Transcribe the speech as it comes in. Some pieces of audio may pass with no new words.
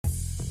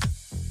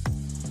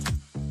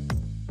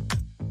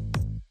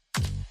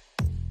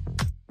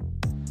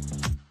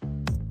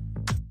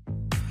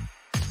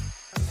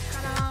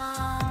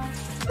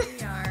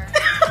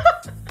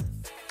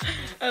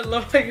I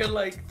love how you're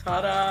like,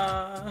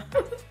 ta-da.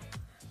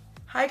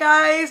 Hi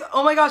guys.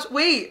 Oh my gosh,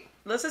 wait.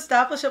 Let's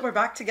establish that we're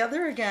back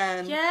together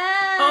again.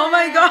 Yes. Oh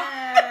my god.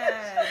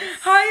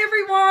 Hi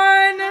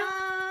everyone.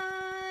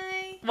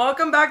 Hi.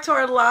 Welcome back to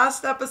our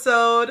last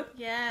episode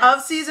Yes.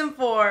 of season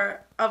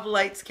 4 of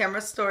Lights Camera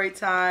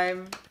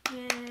Storytime.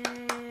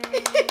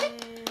 Yay.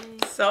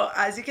 So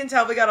as you can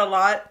tell, we got a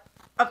lot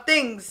of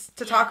things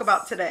to talk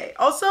about today.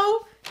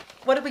 Also,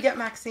 what did we get,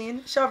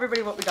 Maxine? Show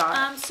everybody what we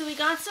got. So we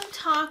got some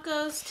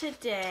tacos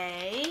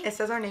today. It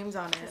says our names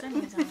on it. It says our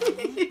names on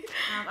it.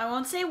 I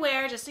won't say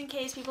where, just in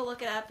case people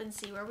look it up and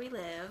see where we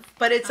live.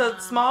 But it's a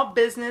small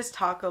business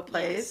taco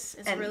place.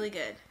 Yes, it's really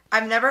good.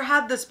 I've never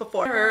had this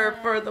before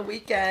for the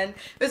weekend.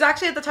 It was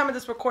actually at the time of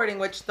this recording,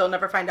 which they'll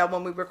never find out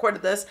when we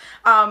recorded this.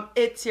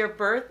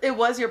 It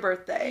was your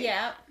birthday.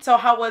 Yeah. So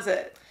how was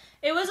it?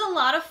 It was a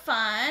lot of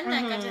fun.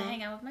 I got to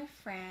hang out with my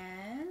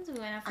friends. We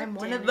went out for I'm dinner.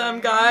 one of them,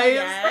 guys.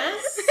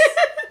 Yes.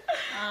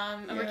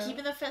 And we're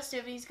keeping the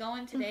festivities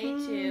going today,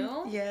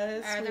 too.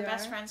 Yes, Our other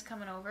best friend's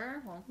coming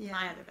over. Well,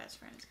 my other best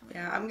friend is coming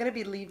over. Yeah, I'm going to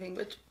be leaving,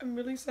 which I'm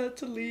really sad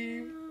to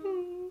leave. I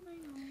know.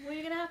 Well,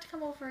 you're going to have to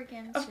come over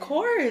again, Of too.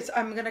 course.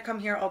 I'm going to come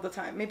here all the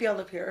time. Maybe I'll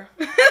live here.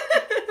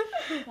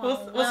 We'll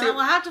see. We'll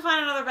have to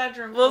find another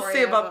bedroom We'll for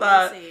see you, about but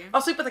that. We'll see.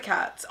 I'll sleep with the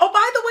cats. Oh,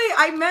 by the way,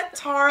 I met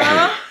Tara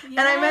and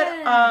I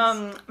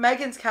met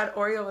Megan's cat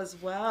Oreo as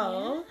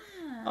well.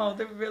 Yeah. Oh,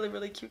 they're really,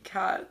 really cute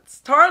cats.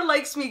 Tara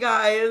likes me,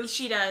 guys.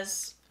 She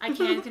does. I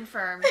can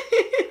confirm.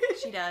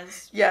 She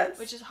does. Yes.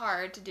 Which is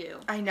hard to do.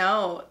 I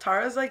know.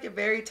 Tara's like a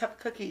very tough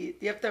cookie.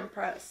 You have to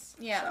impress.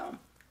 Yeah. So,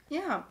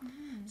 yeah.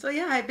 So,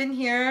 yeah, I've been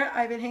here.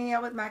 I've been hanging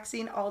out with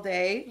Maxine all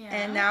day. Yeah.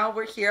 And now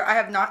we're here. I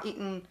have not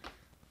eaten...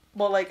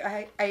 Well, like,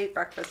 I ate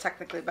breakfast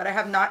technically, but I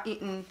have not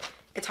eaten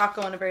a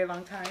taco in a very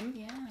long time.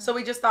 Yeah. So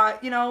we just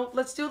thought,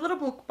 let's do a little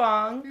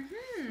mukbang.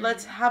 Mm-hmm.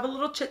 Let's have a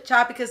little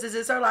chit-chat because this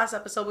is our last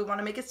episode. We want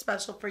to make it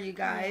special for you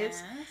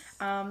guys.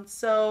 Yes.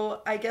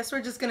 So I guess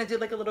we're just going to do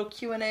like a little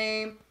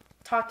Q&A,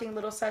 talking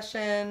little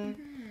session.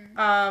 Mm-hmm.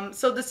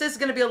 So this is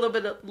going to be a little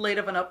bit late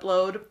of an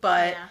upload,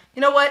 but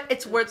you know what?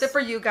 It's worth it for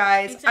you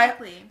guys.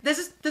 Exactly. This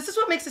is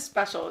what makes it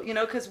special,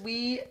 because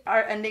we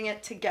are ending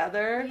it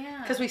together. Yeah.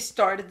 Because we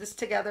started this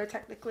together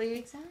technically.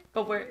 Exactly.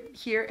 But we're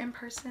here in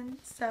person,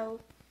 so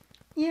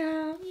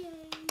yeah. Yay.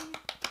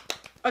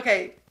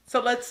 Okay, so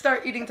let's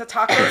start eating the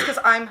tacos because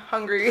I'm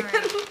hungry.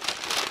 Right.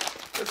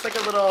 It's like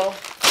a little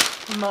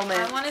moment.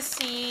 I want to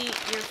see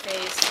your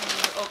face when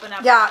you open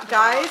up. Yeah, the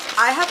guys, box.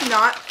 I have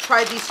not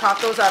tried these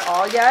tacos at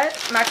all yet.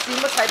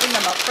 Maxine was hyping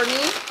them up for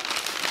me,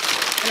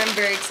 and I'm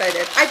very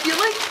excited. I feel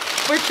like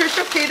we're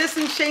Trisha Paytas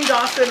and Shane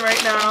Dawson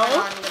right now. Oh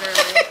my God,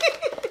 literally.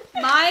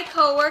 My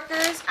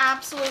coworkers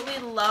absolutely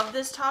love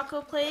this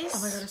taco place.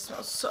 Oh my God, it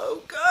smells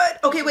so good.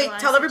 Okay, wait,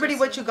 tell everybody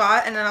what you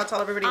got, and then I'll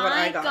tell everybody what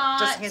I got,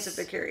 just in case if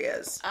they're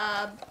curious.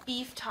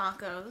 Beef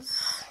tacos.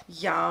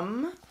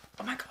 Yum.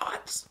 Oh my God,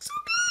 this looks so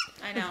good.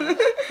 I know.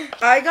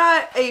 I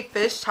got a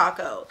fish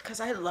taco, because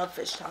I love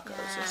fish tacos.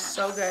 They're Yes.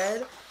 so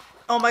good.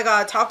 Oh my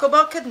God, Taco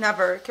Bell could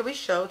never. Can we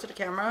show to the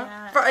camera?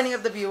 Yes. For any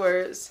of the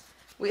viewers,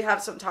 we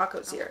have some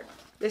tacos here.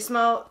 They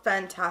smell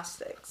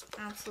fantastic.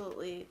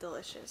 Absolutely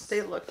delicious.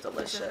 They look These are the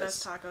best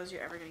delicious. tacos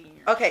you're ever going to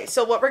eat. Okay,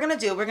 so what we're going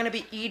to do, we're going to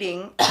be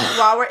eating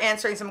while we're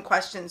answering some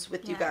questions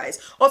with you guys.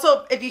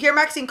 Also, if you hear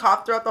Maxine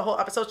cough throughout the whole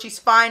episode, she's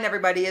fine,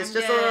 everybody. It's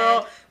just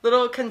a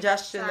little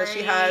congestion that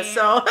she has.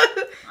 So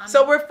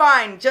so we're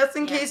fine. Just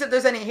in case if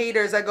there's any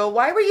haters that go,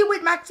 why were you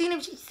with Maxine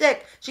if she's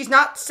sick? She's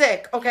not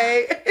sick,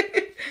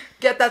 okay?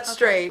 Get that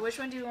straight. Which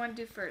one do you want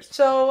to do first?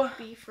 So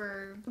Beef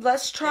or...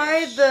 let's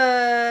try fish?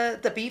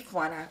 the beef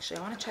one, actually.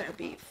 I want to try the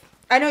beef.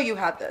 I know you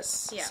had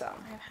this. Yeah, So.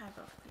 I've had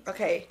both of these.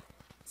 Okay,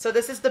 so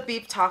this is the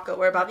beef taco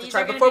we're about to These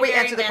try are gonna before be we very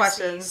answer the messy,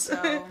 questions.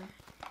 So...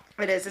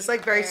 It is. It's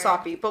like very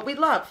sloppy, but we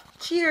love.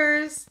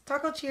 Cheers.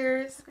 Taco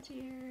cheers.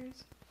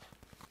 Cheers.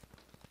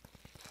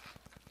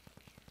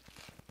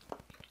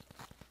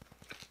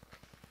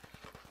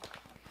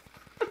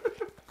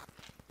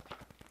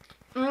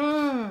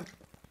 Mmm.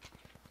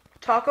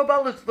 Taco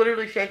Bell is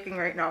literally shaking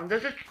right now.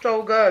 This is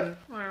so good.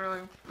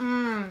 Literally.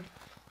 Mmm.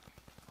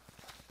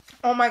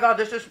 Oh my God,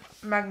 this is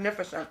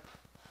magnificent.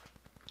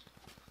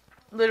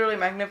 Literally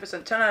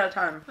magnificent. 10 out of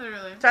 10.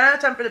 Literally. 10 out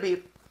of 10 for the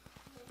beef.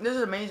 This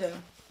is amazing.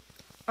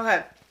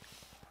 Okay.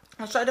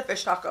 Let's try the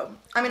fish taco.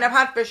 I mean, I've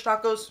had fish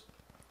tacos,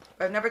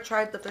 but I've never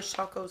tried the fish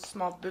tacos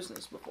small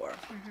business before.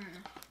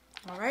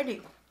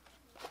 Alrighty.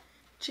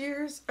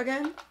 Cheers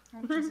again.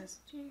 Oh, Jesus.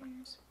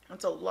 Cheers.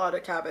 That's a lot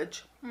of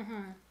cabbage.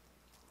 Mmm.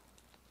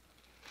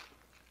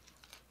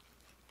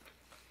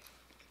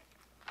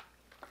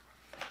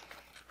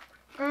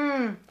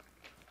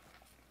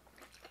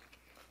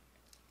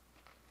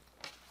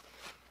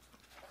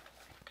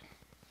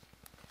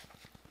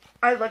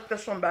 I like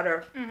this one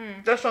better.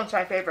 This one's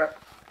my favorite.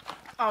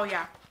 Oh,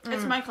 yeah.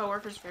 It's my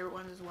coworker's favorite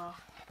one as well.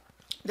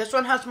 This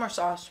one has more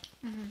sauce,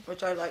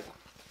 which I like.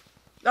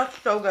 That's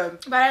so good.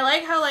 But I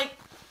like how, like,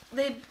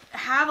 they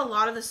have a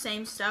lot of the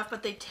same stuff,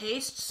 but they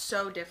taste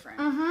so different.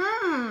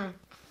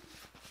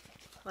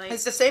 Like,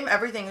 it's the same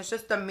everything. It's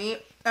just the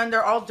meat, and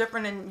they're all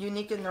different and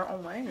unique in their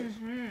own ways.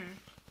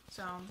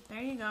 So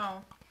there you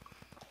go.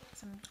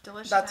 Some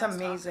delicious. That's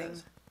amazing.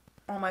 Tacos.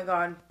 Oh my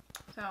God.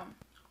 So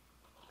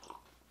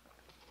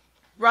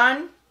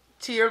run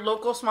to your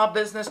local small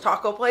business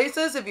taco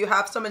places. If you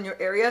have some in your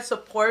area,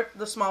 support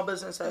the small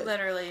businesses.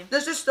 literally,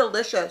 This is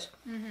delicious.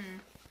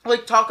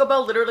 Like Taco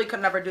Bell literally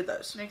could never do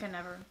this. they can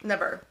never.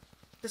 Never.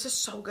 This is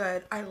so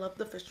good. I love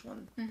the fish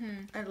one.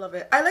 I love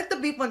it. I like the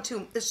beef one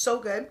too. It's so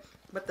good,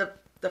 but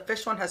the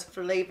fish one has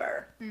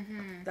flavor.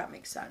 That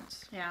makes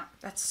sense. Yeah.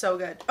 That's so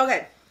good.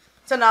 Okay,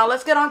 so now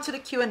let's get on to the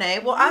Q&A.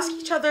 We'll ask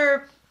each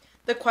other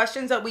the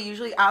questions that we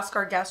usually ask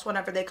our guests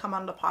whenever they come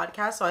on the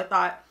podcast. So I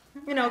thought,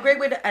 a great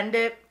way to end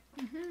it.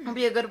 It'll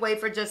be a good way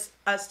for just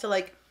us to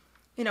like,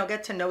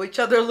 get to know each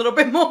other a little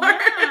bit more.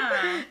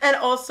 Yeah. And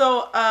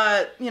also,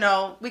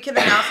 we can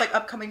announce like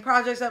upcoming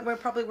projects that we're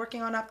probably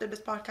working on after this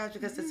podcast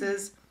because this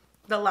is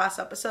the last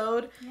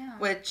episode,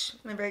 which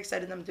I'm very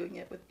excited I'm doing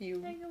it with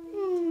you.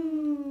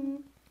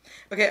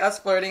 Okay, us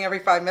flirting every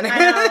 5 minutes. I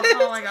know.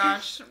 Oh my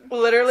gosh.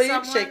 Literally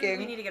Someone, shaking.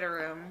 We need to get a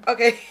room.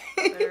 Okay.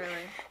 Literally.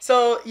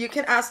 So you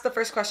can ask the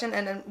first question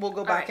and then we'll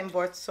go back right. and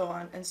forth, so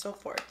on and so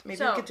forth. Maybe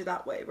So- we could do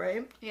that way,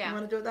 right? Yeah. You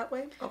want to do it that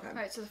way? Okay. All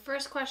right. So the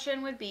first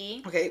question would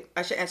be, Okay,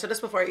 I should answer this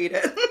before I eat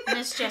it.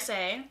 Miss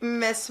Jessie,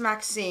 Miss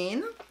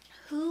Maxine.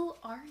 who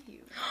are you?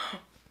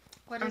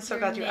 What I'm is so your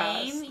glad you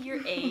name, asked. your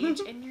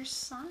age, and your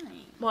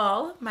sign?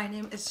 Well, my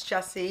name is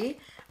Jessie.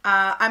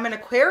 I'm an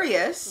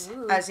Aquarius,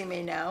 Ooh. as you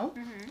may know.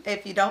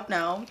 If you don't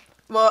know,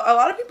 well, a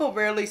lot of people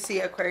rarely see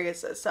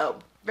Aquariuses, so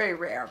very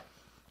rare.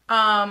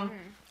 And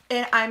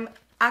I'm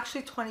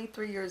actually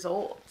 23 years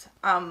old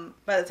by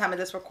the time of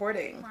this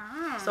recording.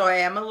 Wow. So I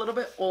am a little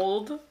bit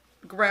old.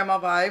 Grandma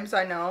vibes,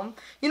 I know.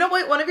 You know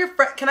what? One of your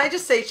friends, can I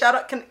just say, shout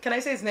out, can I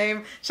say his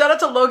name? Shout out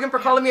to Logan for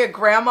calling me a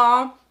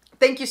grandma.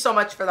 Thank you so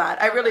much for that.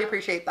 I really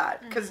appreciate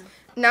that. Because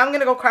now I'm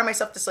going to go cry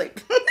myself to sleep.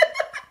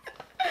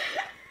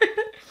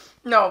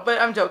 No, but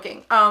I'm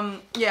joking.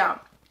 Yeah,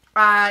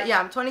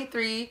 I'm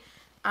 23.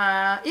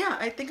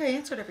 I think I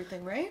answered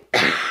everything, right?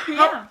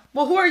 Yeah.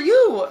 Well, who are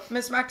you,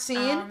 Miss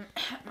Maxine?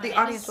 My The name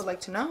audience is- would like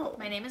to know.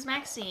 My name is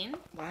Maxine.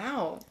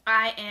 Wow.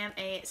 I am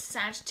a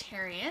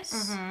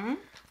Sagittarius, Mm-hmm.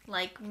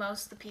 like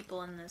most of the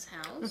people in this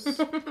house.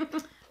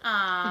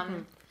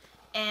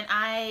 And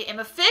I am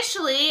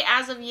officially,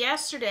 as of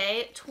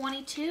yesterday,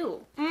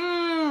 22.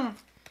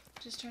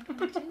 Just turned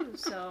 22,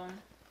 so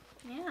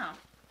yeah.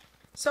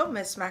 So,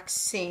 Miss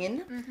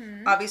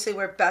Maxine, obviously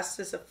we're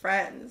bestest of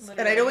friends.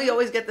 And I know Literally. we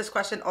always get this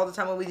question all the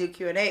time when we do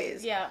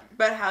Q&As. Yeah.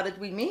 But how did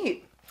we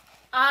meet?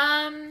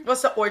 Um,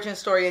 What's the origin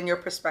story in your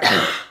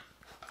perspective?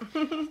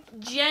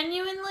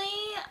 genuinely,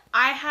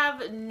 I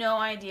have no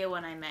idea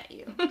when I met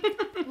you.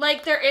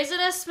 Like, there isn't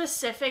a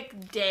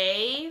specific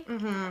day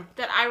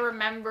that I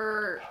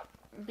remember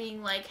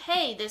being like,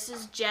 hey, this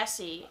is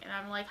Jessie. And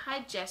I'm like,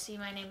 hi, Jessie,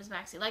 my name is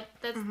Maxine. Like,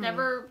 that's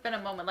never been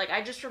a moment. Like,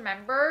 I just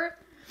remember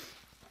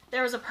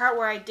there was a part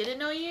where I didn't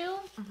know you,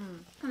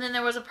 and then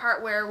there was a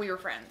part where we were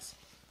friends.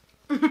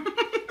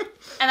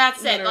 And that's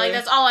it. Literally. Like,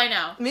 that's all I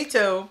know. Me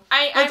too.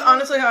 That's That's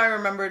honestly how I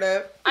remembered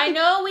it. I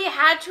know we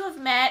had to have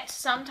met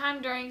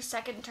sometime during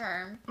second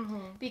term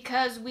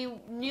because we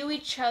knew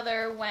each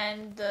other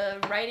when the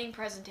writing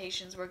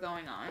presentations were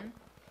going on.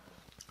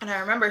 And I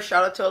remember,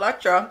 shout out to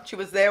Electra. She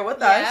was there with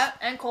Yeah, us.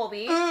 and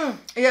Colby.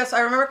 Yes,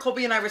 I remember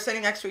Colby and I were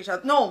sitting next to each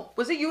other. No,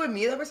 was it you and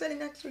me that were sitting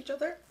next to each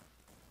other?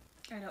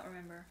 I don't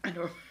remember. I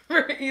don't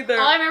remember either.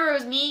 All I remember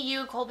was me,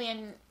 you, Colby,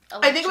 and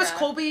Electra. I think it was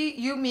Colby,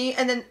 you, me,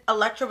 and then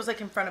Electra was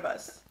like in front of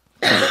us.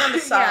 She was like on the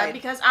side. Yeah,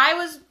 because I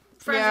was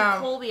friends Yeah.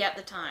 with Colby at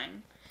the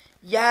time.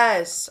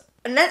 Yes.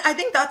 And then I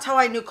think that's how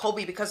I knew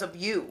Colby, because of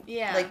you.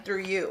 Yeah. Like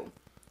through you.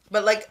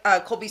 But like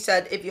Colby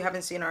said, if you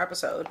haven't seen our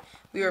episode,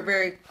 we were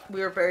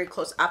very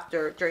close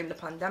after during the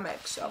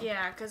pandemic. So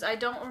Yeah, because I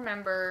don't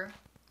remember.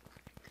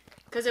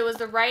 Because it was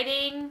the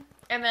writing,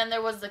 and then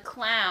there was the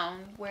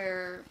clown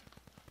where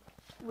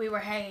we were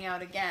hanging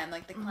out again,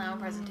 like the clown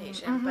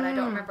presentation. But I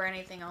don't remember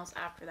anything else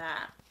after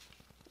that.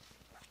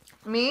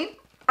 Me,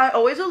 I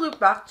always allude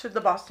back to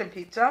the Boston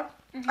Pizza.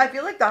 I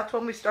feel like that's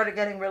when we started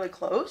getting really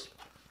close.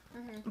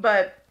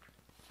 But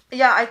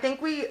yeah,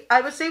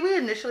 I would say we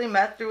initially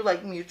met through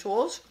like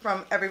mutuals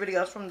from everybody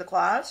else from the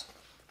class.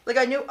 Like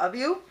I knew of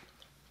you,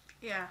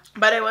 Yeah.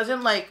 but I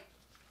wasn't like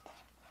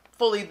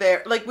fully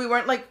there. Like we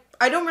weren't like,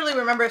 I don't really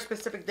remember a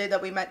specific day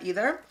that we met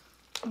either.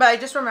 But I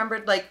just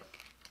remembered like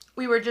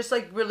we were just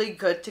like really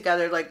good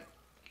together. Like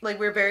we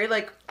were very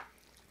like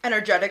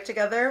energetic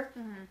together.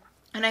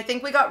 And I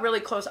think we got really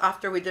close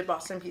after we did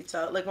Boston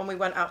Pizza. Like when we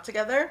went out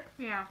together.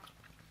 Yeah.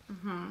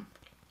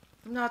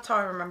 That's how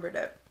I remembered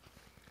it.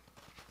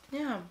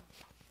 Yeah.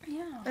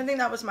 Yeah. I think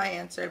that was my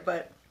answer,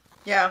 but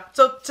yeah.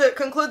 So to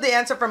conclude the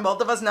answer from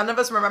both of us, none of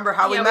us remember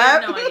how we Yeah, met.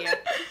 we have no idea.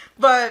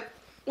 But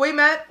we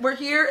met, we're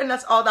here, and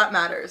that's all that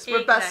matters.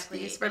 We're Exactly.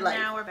 besties for And life.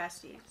 now we're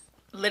besties.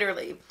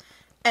 Literally.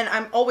 And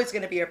I'm always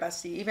going to be your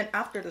bestie, even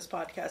after this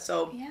podcast.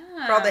 So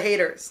Yeah. for all the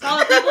haters. For all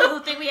the people who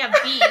think we have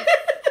beef.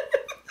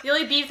 The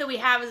only beef that we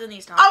have is in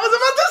these topics. I was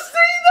about to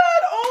say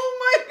that! Oh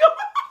my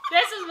god!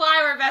 This is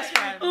why we're best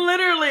friends.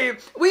 Literally,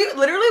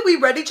 we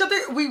read each other.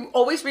 We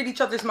always read each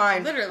other's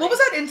mind. Literally. What was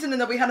that incident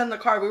that we had in the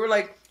car? We were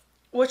like,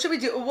 what should we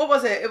do? What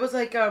was it? It was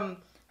like, how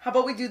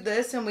about we do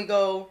this? And we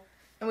go,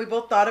 and we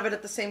both thought of it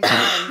at the same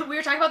time. We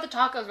were talking about the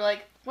tacos. We're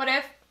like, what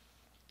if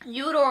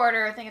you would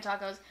order a thing of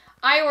tacos?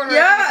 I order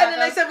Yeah, and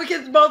then I said we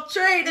could both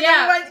trade. And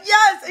then we went,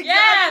 yes,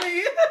 exactly.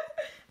 Yes.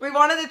 We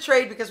wanted to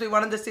trade because we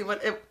wanted to see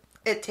what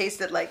it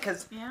tasted like.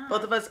 Because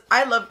both of us,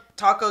 I love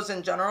tacos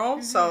in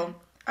general. So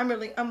I'm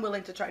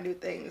willing to try new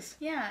things.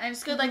 Yeah, and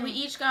it's good. Like, we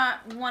each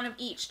got one of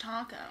each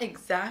taco.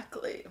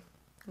 Exactly.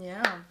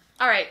 Yeah.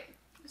 All right.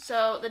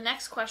 So the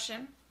next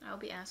question I'll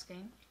be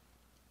asking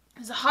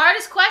is the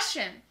hardest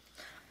question.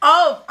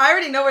 Oh, I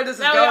already know where this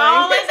is going. We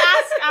always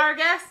ask our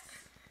guests.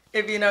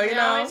 If you know, you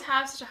know. We always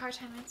have such a hard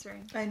time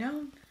answering. I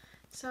know.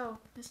 So,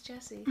 Miss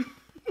Jessie,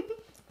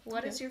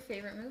 what is your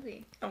favorite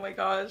movie? Oh my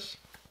gosh.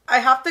 I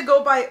have to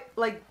go by,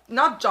 like,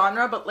 not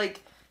genre, but,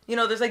 like, you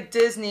know, there's, like,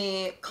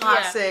 Disney,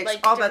 classics,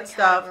 like all that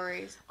stuff.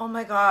 Categories. Oh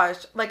my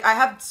gosh. Like, I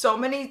have so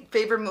many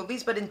favorite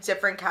movies, but in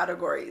different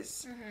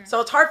categories.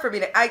 So it's hard for me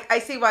to, I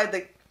see why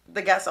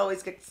the guest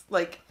always gets,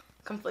 like,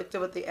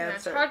 conflicted with the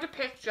answer. It's hard to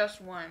pick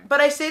just one.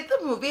 But I say the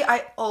movie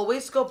I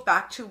always go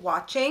back to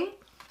watching.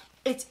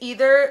 It's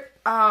either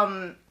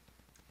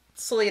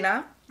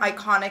Selena,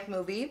 iconic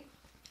movie.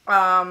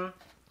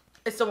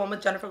 It's the one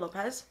with Jennifer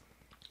Lopez.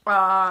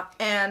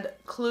 And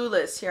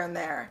Clueless here and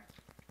there.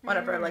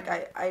 Whenever like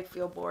I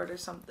feel bored or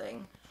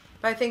something.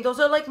 But I think those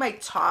are like my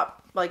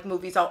top like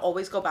movies I'll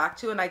always go back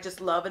to and I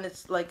just love, and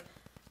it's like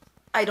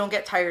I don't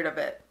get tired of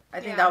it. I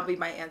think that would be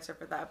my answer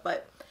for that.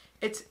 But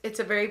it's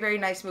a very, very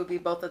nice movie,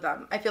 both of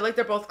them. I feel like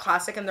they're both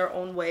classic in their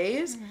own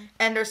ways,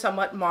 and they're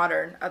somewhat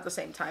modern at the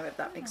same time, if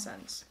that makes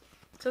sense.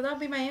 So that would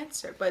be my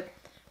answer. But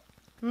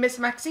Miss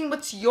Maxine,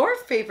 what's your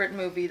favorite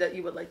movie that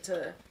you would like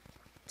to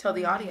tell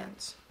the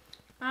audience?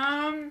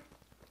 One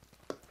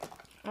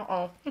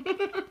of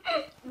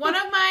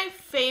my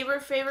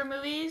favorite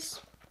movies,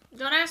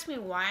 don't ask me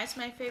why it's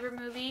my favorite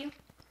movie,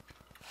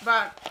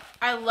 but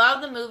I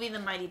love the movie The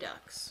Mighty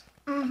Ducks.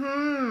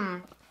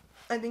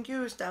 I think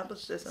you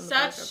established this in the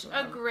podcast. podcast. Such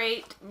a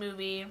great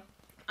movie.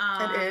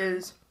 It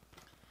is.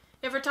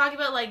 If we're talking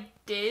about like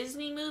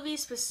Disney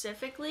movies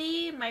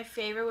specifically, my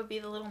favorite would be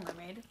The Little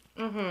Mermaid.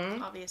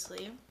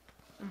 Obviously.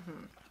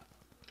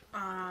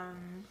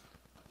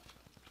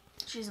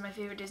 She's my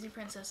favorite Disney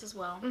princess as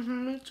well.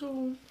 Me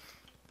too.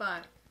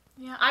 But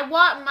yeah,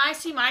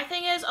 my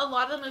thing is a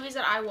lot of the movies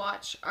that I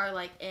watch are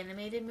like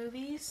animated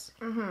movies.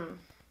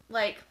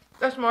 Like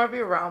that's more of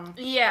your realm.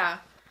 Yeah.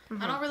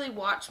 I don't really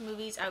watch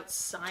movies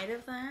outside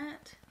of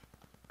that.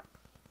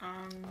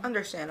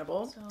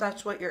 Understandable. So,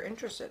 that's what you're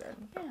interested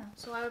in. Yeah.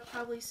 So I would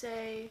probably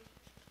say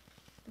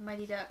The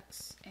Mighty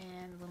Ducks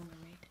and Little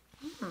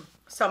Mermaid.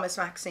 So Miss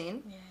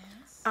Maxine.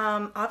 Yes.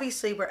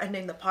 Obviously we're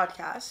ending the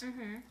podcast,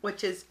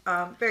 which is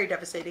very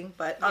devastating,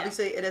 but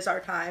obviously it is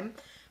our time.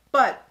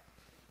 But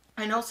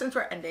I know since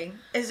we're ending,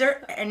 is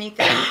there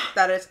anything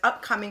that is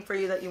upcoming for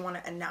you that you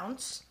want to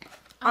announce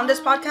on this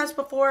podcast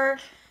before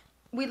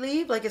we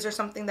leave? Like, is there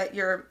something that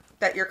you're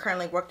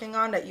currently working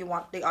on that you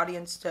want the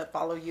audience to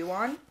follow you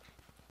on?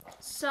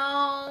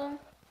 So,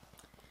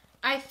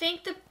 I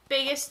think the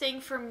biggest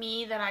thing for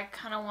me that I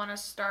kind of want to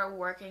start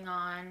working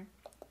on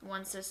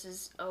once this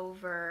is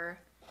over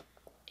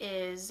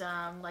is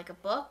like a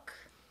book.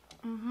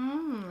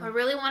 I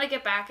really want to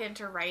get back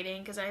into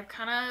writing because I've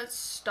kind of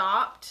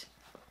stopped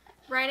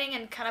writing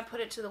and kind of put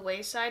it to the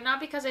wayside. Not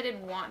because I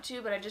didn't want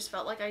to, but I just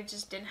felt like I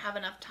just didn't have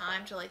enough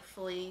time to like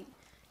fully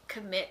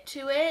commit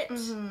to it.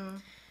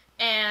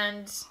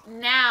 And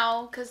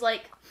now, because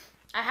like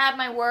I had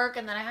my work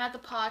and then I had the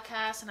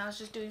podcast and I was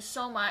just doing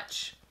so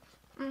much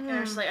and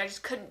I was like, I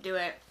just couldn't do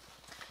it.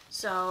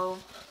 So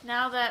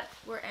now that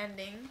we're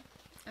ending,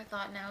 I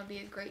thought now would be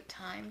a great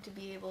time to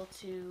be able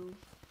to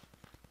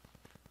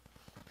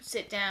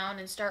sit down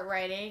and start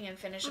writing and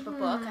finish up a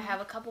book. I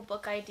have a couple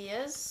book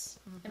ideas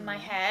in my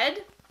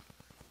head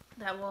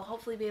that we'll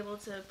hopefully be able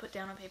to put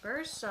down on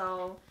paper.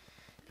 So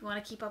if you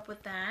want to keep up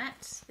with that,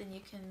 then you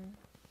can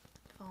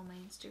follow my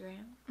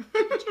Instagram.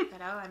 Check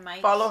that out. I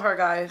might follow her,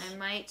 guys. I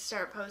might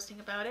start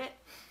posting about it.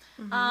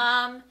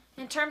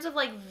 In terms of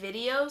like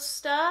video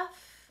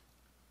stuff,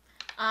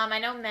 I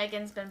know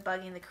Megan's been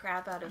bugging the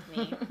crap out of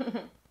me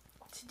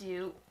to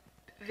do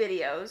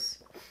videos.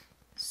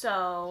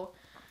 So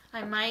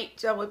I might.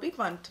 That would be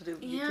fun to do.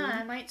 Yeah,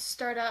 I might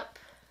start up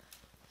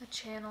a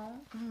channel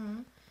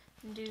and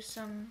do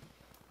some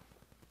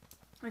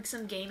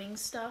gaming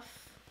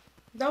stuff.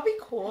 That'd be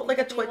cool, like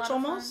a Twitch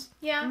almost.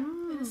 Yeah,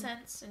 in a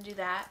sense, and do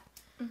that.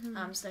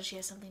 So then she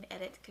has something to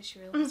edit because she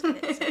really wants to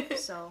edit stuff.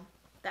 So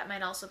that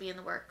might also be in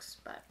the works.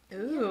 But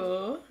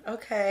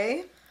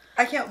okay.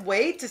 I can't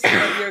wait to see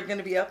what you're going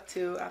to be up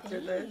to after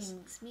this.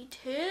 Me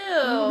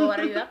too. What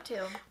are you up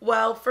to?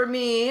 Well, for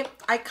me,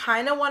 I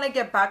kind of want to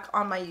get back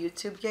on my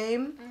YouTube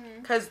game.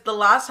 Because the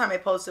last time I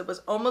posted was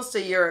almost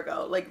a year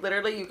ago. Like,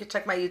 literally, you could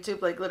check my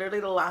YouTube. Like, literally,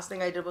 the last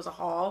thing I did was a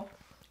haul.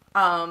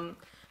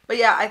 But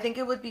yeah, I think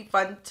it would be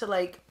fun to,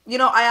 like, you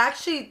know, I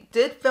actually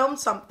did film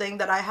something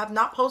that I have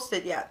not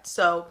posted yet.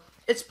 So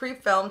it's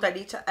pre-filmed. I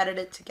need to edit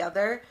it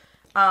together.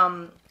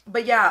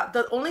 But yeah,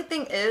 the only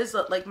thing is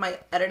that like my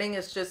editing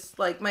is just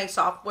like my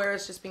software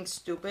is just being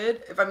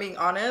stupid, if I'm being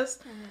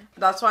honest.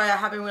 That's why I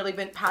haven't really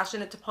been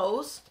passionate to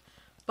post.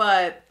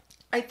 But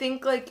I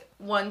think like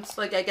once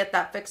like I get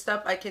that fixed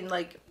up, I can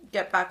like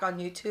get back on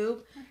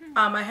YouTube.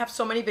 I have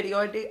so many video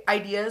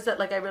ideas that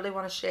like I really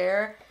want to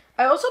share.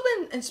 I also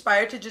been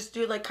inspired to just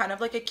do like kind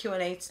of like a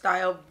Q&A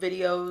style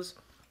videos,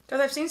 because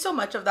I've seen so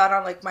much of that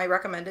on like my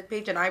recommended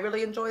page, and I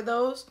really enjoy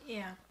those.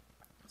 Yeah.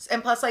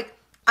 And plus, like,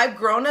 I've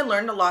grown and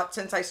learned a lot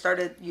since I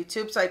started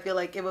YouTube, so I feel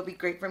like it would be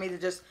great for me to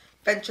just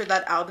venture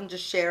that out and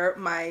just share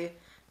my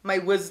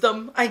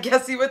wisdom, I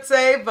guess you would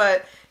say.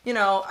 But, you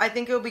know, I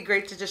think it would be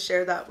great to just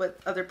share that with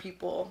other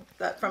people,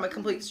 that from a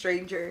complete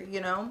stranger,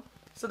 you know?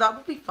 So that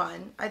would be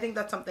fun. I think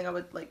that's something I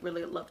would, like,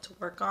 really love to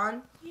work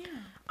on.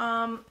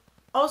 Yeah.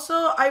 Also,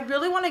 I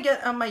really want to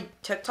get on my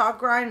TikTok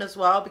grind as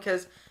well,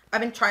 because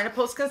I've been trying to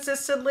post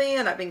consistently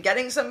and I've been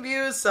getting some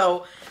views.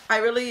 So I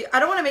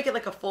don't want to make it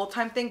like a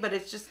full-time thing, but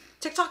it's just,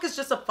 TikTok is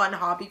just a fun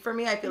hobby for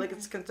me. I feel like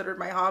it's considered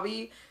my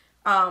hobby.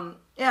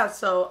 Yeah,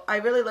 so I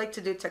really like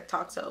to do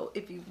TikTok. So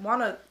if you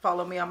want to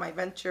follow me on my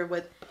venture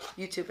with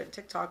YouTube and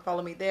TikTok,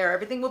 follow me there.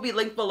 Everything will be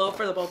linked below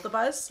for the both of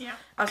us. Yeah.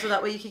 So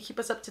that way you can keep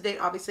us up to date,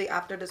 obviously,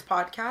 after this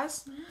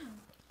podcast.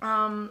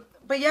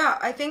 But yeah,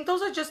 I think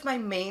those are just my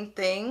main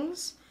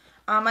things.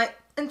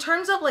 In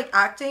terms of like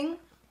acting,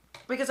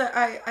 because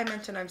I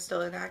mentioned I'm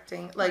still in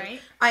acting. Like,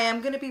 right. I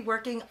am going to be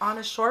working on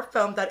a short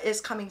film that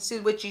is coming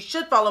soon, which you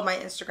should follow my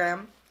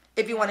Instagram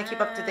if you want to keep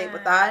up to date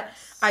with that.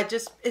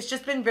 It's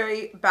just been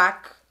very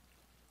back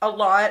a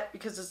lot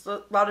because there's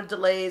a lot of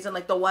delays and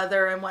like the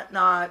weather and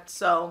whatnot.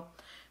 So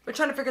we're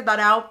trying to figure that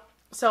out.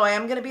 So I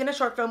am going to be in a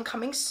short film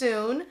coming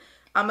soon.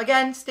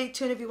 Again, stay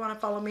tuned if you want to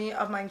follow me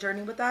of my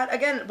journey with that.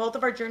 Again, both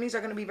of our journeys are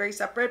going to be very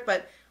separate,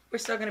 but we're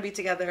still going to be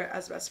together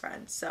as best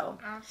friends. So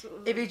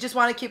absolutely. If you just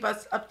want to keep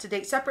us up to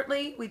date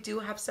separately, we do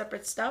have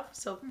separate stuff.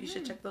 So you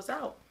should check those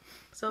out.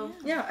 So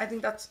yeah, I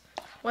think that's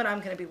what I'm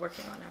going to be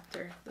working on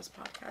after this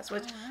podcast,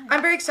 which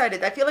I'm very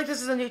excited. I feel like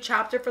this is a new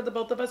chapter for the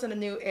both of us and a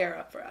new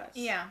era for us.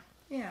 Yeah.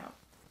 Yeah.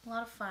 A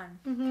lot of fun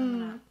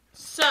coming up.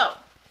 So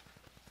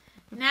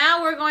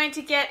now we're going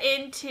to get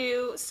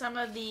into some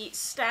of the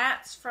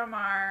stats from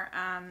our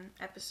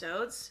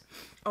episodes.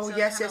 Oh, so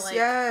yes.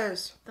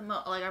 The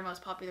like our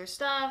most popular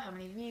stuff, how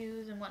many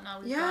views and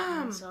whatnot we've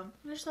gotten. So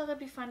I just thought that'd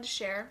be fun to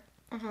share.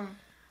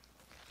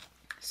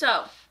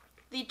 So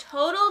the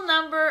total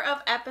number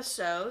of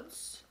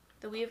episodes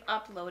that we have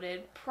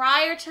uploaded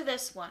prior to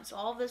this one, so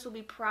all of this will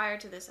be prior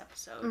to this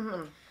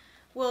episode,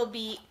 will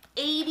be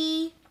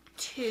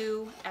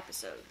 82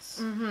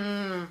 episodes.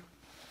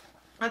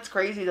 That's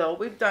crazy, though.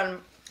 We've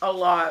done a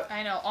lot.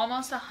 I know,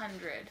 almost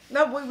 100.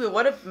 No, we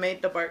would have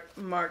made the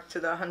mark to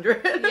the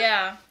 100.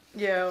 Yeah.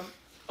 Yeah.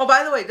 Oh,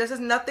 by the way, this is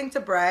nothing to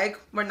brag.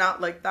 We're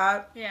not like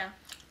that. Yeah.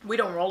 We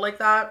don't roll like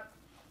that.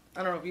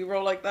 I don't know if you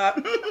roll like that.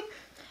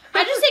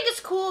 I just think it's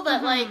cool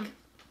that, like,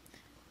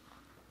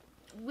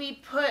 we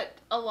put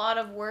a lot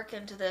of work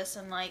into this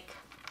and, like,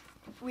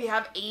 we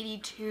have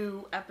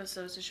 82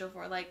 episodes to show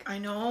for. Like, I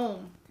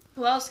know.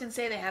 Who else can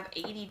say they have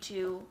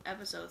 82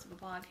 episodes of a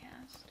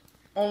podcast?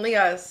 Only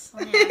us.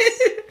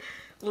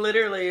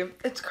 Literally.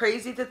 It's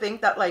crazy to think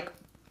that, like,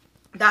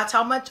 that's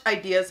how much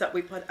ideas that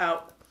we put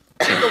out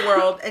to the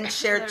world and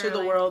shared to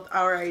the world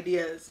our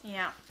ideas.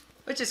 Yeah.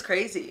 Which is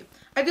crazy.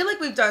 I feel like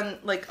we've done,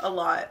 like, a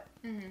lot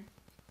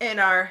in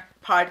our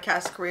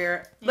podcast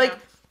career. Yeah. Like,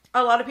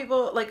 a lot of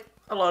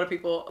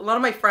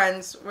my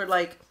friends were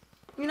like,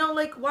 you know,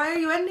 like, why are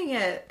you ending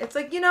it? It's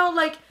like, you know,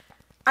 like,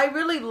 I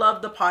really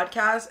love the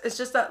podcast. It's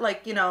just that,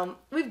 like, you know,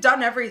 we've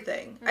done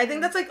everything. I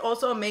think that's, like,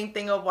 also a main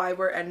thing of why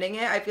we're ending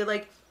it. I feel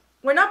like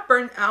we're not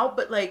burnt out,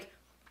 but, like,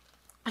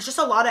 it's just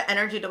a lot of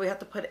energy that we have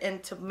to put in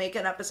to make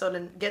an episode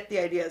and get the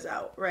ideas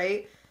out,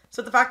 right?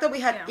 So the fact that we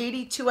had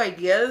 82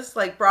 ideas,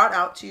 like, brought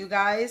out to you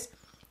guys,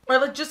 or,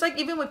 like, just, like,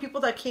 even with people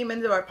that came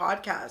into our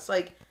podcast,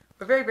 like,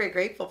 we're very, very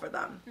grateful for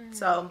them.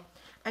 So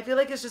I feel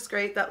like it's just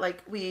great that,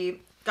 like,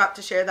 we got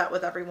to share that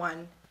with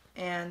everyone.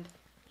 And,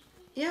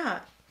 yeah,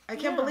 I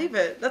can't believe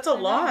it. That's a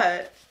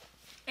lot.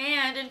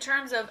 And in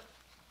terms of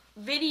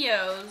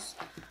videos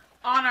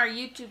on our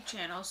YouTube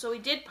channel, so we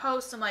did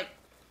post some, like,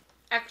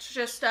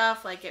 extra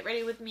stuff, like Get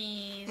Ready With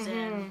Me's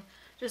and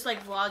just,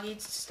 like, vloggy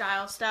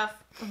style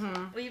stuff.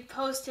 We've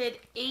posted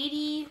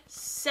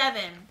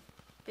 87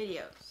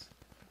 videos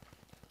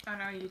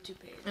on our YouTube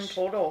page. In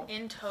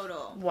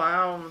total.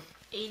 Wow.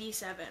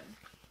 87.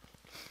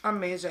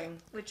 Amazing.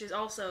 Which is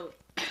also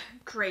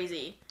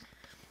crazy.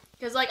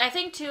 Because, like, I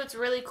think, too, it's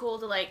really cool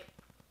to, like,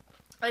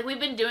 we've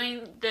been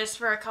doing this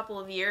for a couple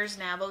of years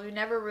now, but we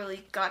never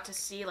really got to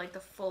see, like,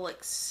 the full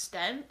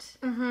extent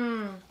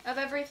of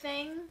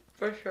everything.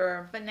 For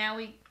sure. But now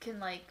we can,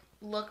 like,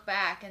 look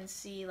back and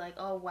see, like,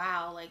 oh,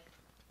 wow, like,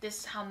 this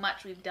is how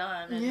much we've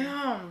done.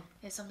 And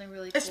it's something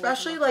really cool.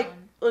 Especially, like,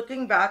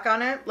 looking back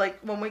on it, like,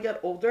 when we get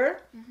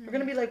older, we're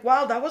going to be like,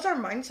 wow, that was our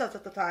mindsets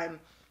at the time.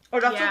 Or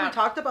that's what we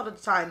talked about at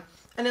the time.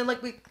 And then,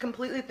 like, we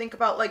completely think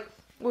about, like,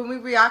 when we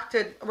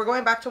reacted, we're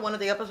going back to one of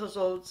the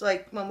episodes,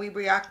 like when we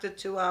reacted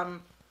to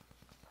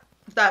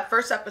that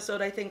first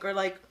episode, I think, or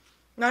like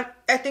not.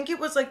 I think it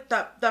was like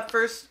that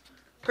first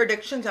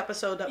predictions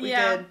episode that we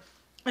did,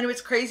 and it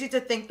was crazy to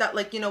think that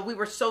like we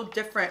were so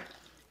different,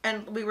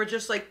 and we were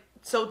just like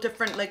so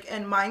different like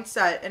in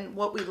mindset and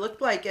what we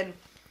looked like and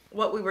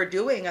what we were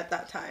doing at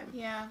that time.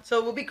 Yeah. So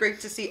it would be great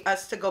to see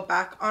us to go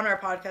back on our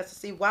podcast to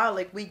see, wow,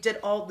 like we did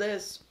all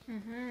this.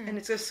 Mm-hmm. And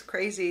it's just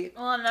crazy.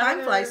 Well,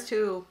 time flies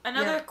too.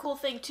 Another cool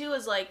thing too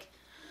is like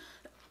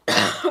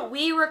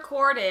we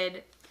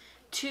recorded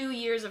 2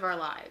 years of our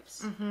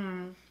lives.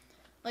 Mm-hmm.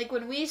 Like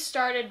when we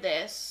started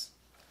this,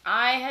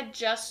 I had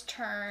just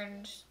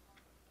turned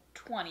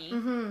 20.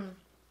 Mm-hmm.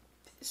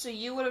 So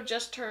you would have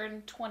just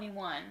turned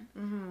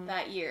 21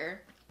 that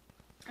year.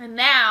 And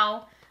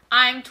now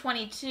I'm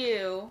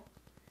 22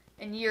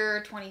 and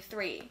you're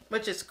 23.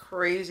 Which is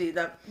crazy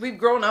that we've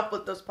grown up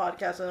with this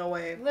podcast in a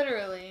way.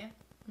 Literally.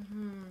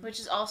 Mm-hmm. Which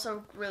is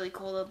also really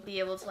cool to be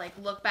able to like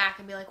look back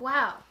and be like,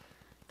 wow,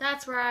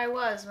 that's where I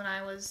was when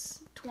I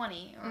was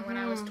 20 or when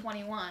I was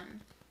 21.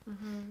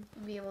 Mm-hmm.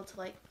 And be able to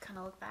like kind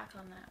of look back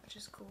on that, which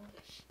is cool.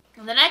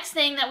 And the next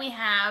thing that we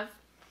have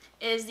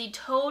is the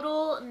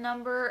total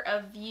number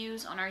of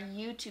views on our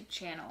YouTube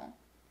channel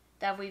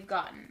that we've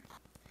gotten.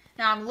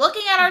 Now I'm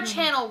looking at our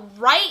channel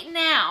right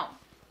now,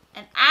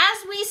 and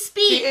as we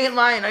speak... She ain't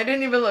lying. I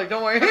didn't even look.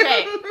 Don't worry.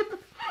 Okay.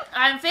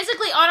 I'm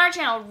physically on our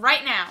channel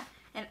right now,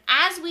 and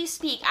as we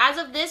speak, as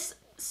of this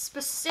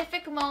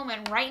specific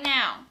moment right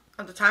now...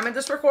 At the time of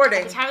this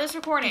recording.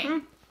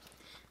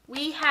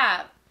 We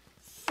have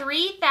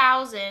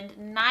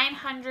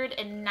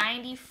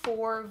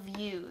 3,994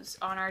 views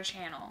on our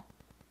channel.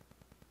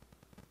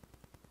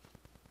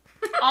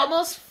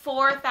 Almost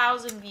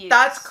 4,000 views.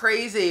 That's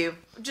crazy.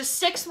 Just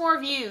 6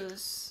 more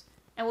views,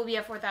 and we'll be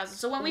at 4,000.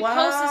 So when we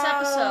post this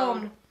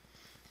episode,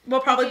 we'll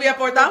probably be at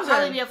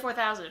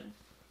 4,000.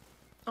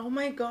 Oh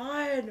my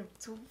god.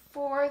 So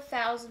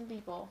 4,000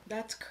 people.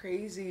 That's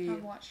crazy.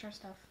 Have watched our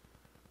stuff.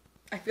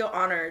 I feel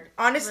honored.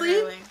 Honestly,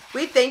 Literally.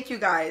 We thank you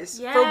guys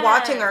for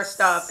watching our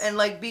stuff and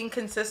like being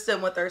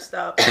consistent with our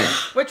stuff,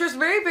 which was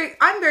very, very.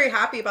 I'm very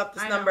happy about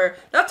this number.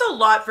 That's a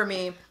lot for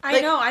me.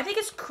 I know. I think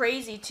it's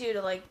crazy too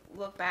to like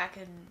look back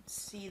and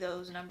see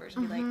those numbers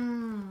and be like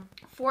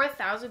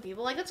 4,000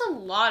 people. Like that's a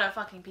lot of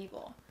fucking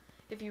people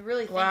if you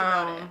really think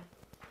about it.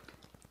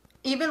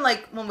 Even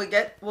like when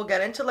we'll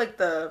get into like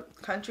the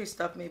country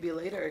stuff maybe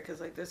later because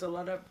like there's a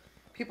lot of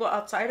people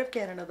outside of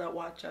Canada that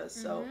watch us.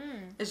 So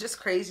it's just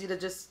crazy to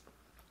just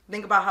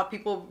think about how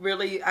people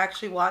really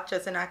actually watch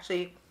us and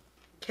actually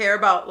care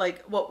about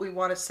like what we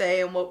want to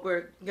say and what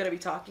we're going to be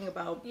talking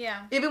about.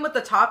 Yeah. Even with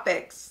the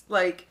topics,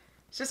 like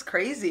it's just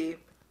crazy.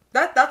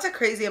 That's a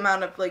crazy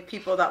amount of like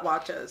people that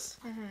watch us,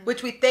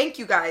 which we thank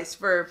you guys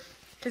for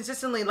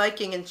consistently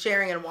liking and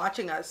sharing and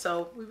watching us.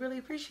 So we really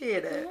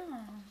appreciate it. Yeah.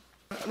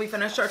 We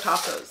finished our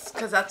tacos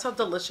because that's how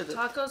delicious it is.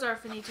 Tacos are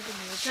finito for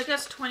me. It took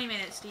us 20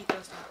 minutes to eat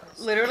those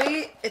tacos.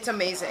 Literally, it's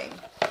amazing.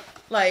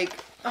 Like,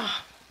 I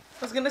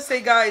was going to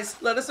say, guys,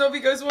 let us know if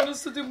you guys want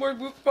us to do more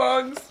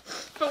mukbangs.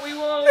 But we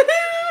won't.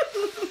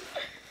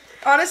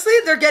 Honestly,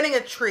 they're getting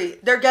a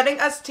treat. They're getting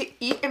us to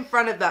eat in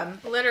front of them.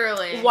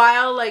 Literally.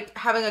 While, like,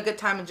 having a good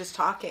time and just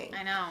talking.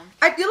 I know.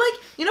 I feel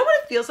like, you know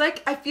what it feels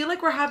like? I feel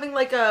like we're having,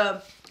 like,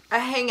 a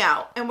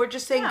hangout. And we're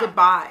just saying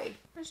goodbye.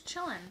 We're just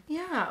chilling.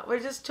 Yeah, we're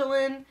just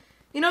chilling.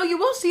 You know, you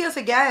will see us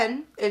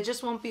again. It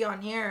just won't be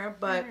on here.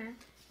 But,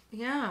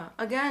 yeah.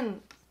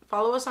 Again,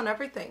 follow us on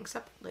everything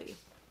separately.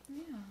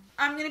 Yeah.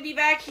 I'm going to be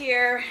back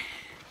here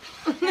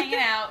hanging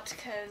out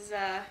because...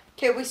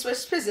 Okay, we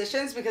switched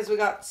positions because we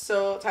got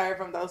so tired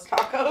from those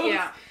tacos.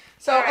 Yeah.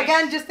 So,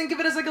 again, just think of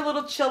it as like a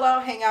little chill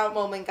out, hangout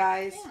moment,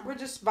 guys. Yeah. We're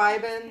just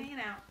vibing. Hanging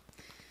out.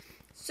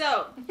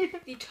 So,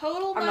 the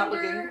total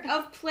number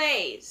of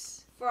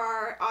plays for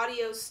our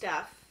audio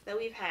stuff that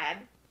we've had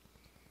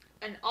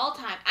an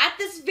all-time, at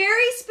this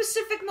very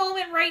specific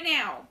moment right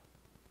now.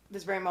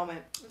 This very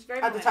moment.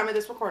 At the time of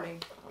this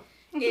recording.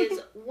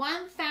 Is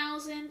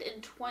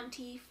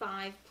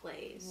 1,025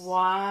 plays.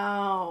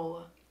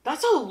 Wow.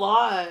 That's a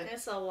lot.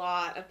 That's a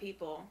lot of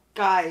people.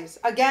 Guys,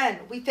 again,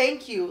 we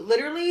thank you.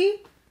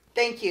 Literally,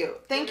 thank you.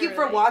 Thank you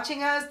for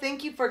watching us.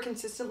 Thank you for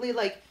consistently,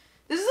 like,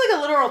 this is like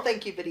a literal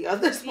thank you video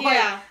at this point.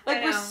 Yeah,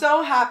 like, we're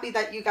so happy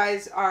that you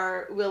guys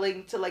are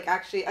willing to, like,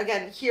 actually,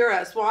 again, hear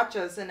us, watch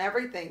us, and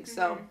everything.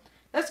 So,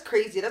 that's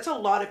crazy. That's a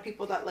lot of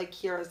people that, like,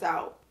 hear us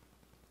out.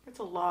 It's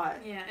a lot.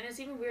 Yeah, and it's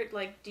even weird,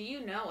 like, do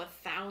you know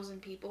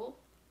 1,000 people?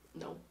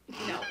 No.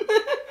 No.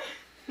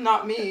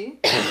 Not me.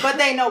 But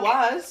they know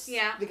us.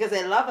 Yeah. Because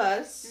they love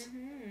us.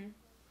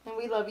 And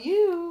we love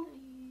you.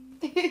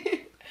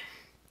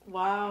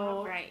 Wow.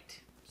 All right.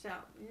 So,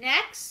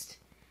 next,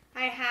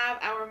 I have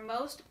our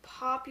most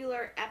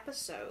popular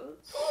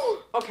episodes.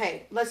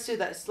 Okay, let's do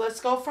this. Let's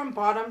go from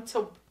bottom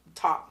to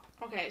top.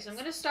 Okay, so I'm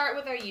going to start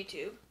with our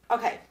YouTube.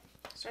 Okay.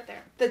 Start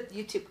there. The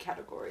YouTube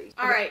category.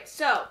 All right,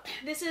 so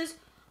this is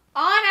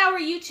on our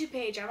YouTube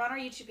page. I'm on our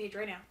YouTube page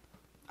right now.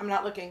 I'm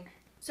not looking.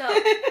 So,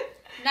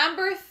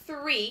 number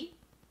 3.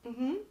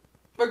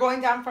 We're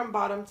going down from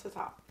bottom to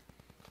top.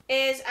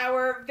 is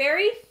our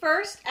very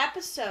first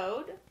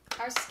episode,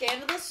 our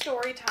Scandalous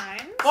Story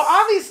Times. Well,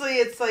 obviously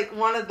it's like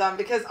one of them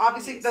because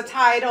obviously the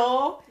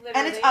title,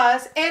 and it's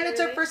us, and it's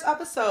our first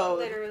episode.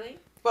 Literally.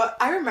 But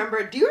I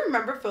remember, do you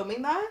remember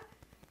filming that?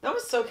 That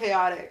was so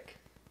chaotic.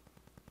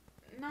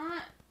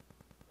 Not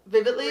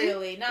vividly?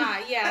 Really,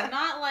 not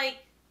like,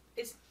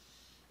 it's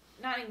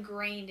not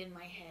ingrained in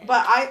my head.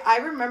 But I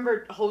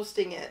remember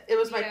hosting it. It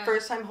was my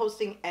first time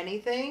hosting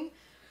anything,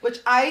 which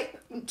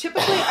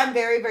typically I'm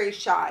very, very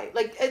shy.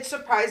 Like, it's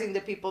surprising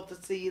to people to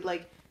see,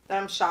 like, that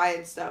I'm shy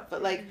and stuff.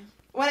 But, like,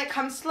 when it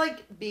comes to,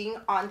 like, being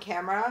on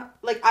camera,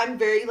 like, I'm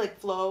very,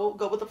 like,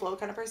 go with the flow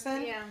kind of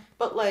person. Yeah.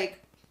 But,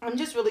 like, I'm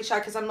just really shy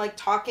because I'm, like,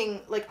 talking,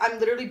 like, I'm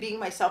literally being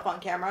myself on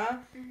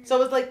camera. Mm-hmm. So it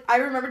was, like, I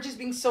remember just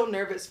being so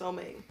nervous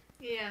filming.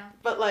 Yeah.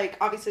 But, like,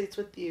 obviously it's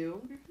with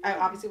you. Mm-hmm. I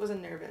obviously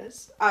wasn't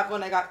nervous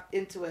when I got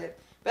into it.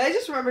 But I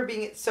just remember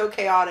being so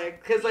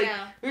chaotic because, like,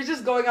 we were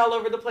just going all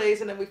over the place.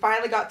 And then we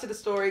finally got to the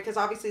story because,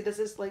 obviously, this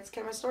is Lights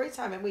Camera Story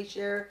Time. And we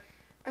share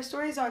our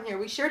stories on here.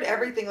 We shared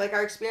everything, like,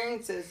 our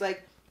experiences.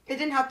 Like, it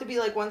didn't have to be,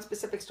 like, one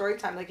specific story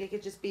time. Like, it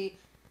could just be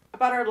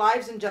about our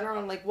lives in general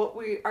and, like, what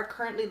we are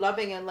currently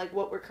loving and, like,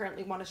 what we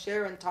currently want to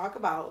share and talk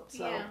about.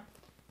 So,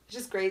 it's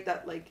just great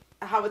that, like,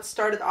 how it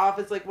started off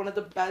is, like, one of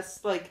the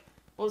best, like,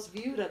 most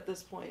viewed at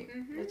this point.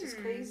 Mm-hmm. It's just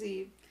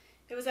crazy.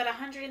 It was at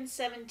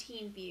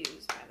 117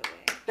 views, by the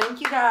way.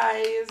 Thank you,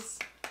 guys.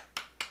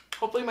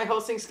 Hopefully my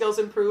hosting skills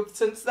improved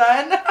since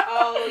then.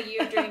 Oh,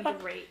 you're doing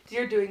great.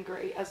 You're doing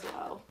great as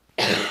well.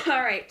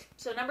 All right.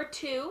 So, number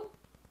 2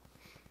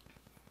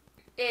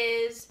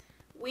 is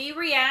we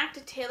react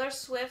to Taylor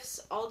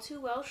Swift's All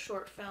Too Well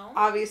short film.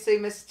 Obviously,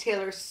 Miss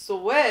Taylor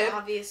Swift.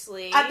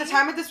 Obviously. At the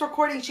time of this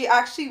recording, she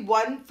actually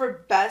won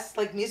for best,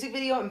 like, music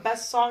video and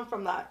best song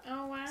from that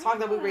song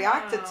that we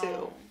reacted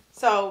to.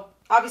 So,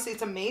 obviously,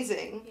 it's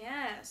amazing.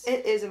 Yes.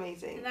 It is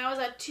amazing. And that was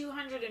at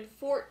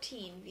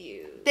 214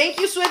 views. Thank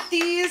you,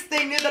 Swifties.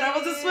 They knew that I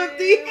was a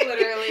Swiftie.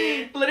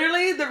 Literally.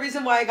 Literally, the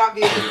reason why I got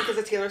views is because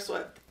of Taylor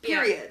Swift.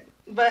 Period.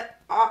 Yeah. But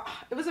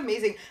it was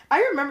amazing.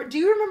 I remember, do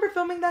you remember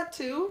filming that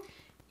too?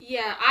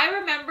 Yeah, I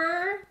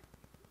remember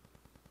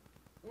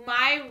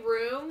my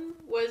room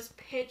was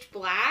pitch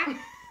black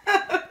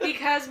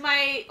because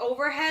my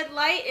overhead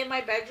light in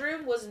my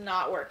bedroom was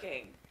not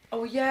working.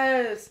 Oh,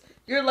 yes.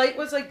 Your light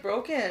was, like,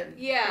 broken.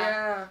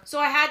 Yeah. So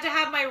I had to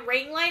have my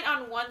ring light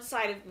on one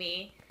side of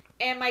me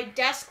and my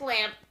desk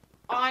lamp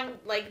on,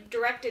 like,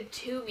 directed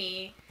to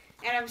me.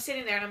 And I'm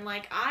sitting there and I'm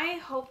like, I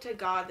hope to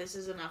God this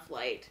is enough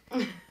light.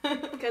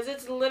 Because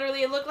it's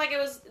literally, it looked like it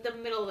was the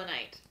middle of the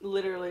night.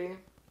 Literally.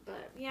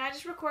 But, yeah, I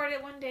just recorded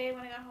it one day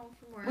when I got home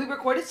from work. We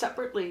recorded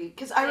separately.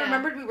 Because I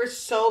remembered we were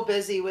so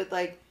busy with,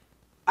 like,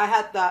 I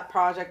had that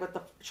project with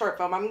the short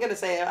film. I'm going to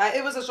say it.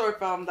 It was a short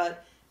film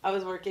that I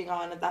was working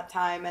on at that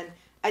time. And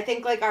I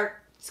think, like,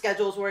 our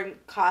schedules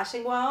weren't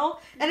clashing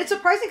well. And it's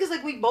surprising because,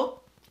 like, we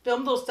both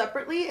filmed those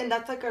separately. And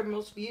that's, like, our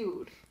most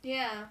viewed.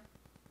 Yeah.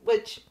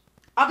 Which,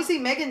 obviously,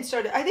 Megan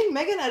started. I think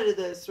Megan edited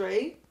this,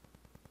 right?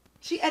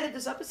 She edited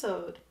this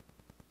episode.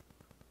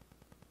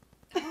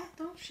 I don't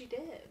know if she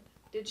did.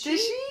 Did she? Did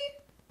she?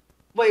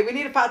 Wait, we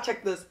need to fact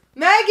check this.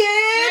 Megan!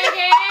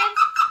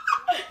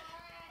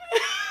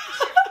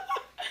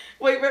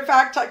 Wait, we're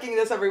fact checking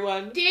this,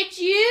 everyone. Did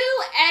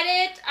you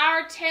edit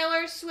our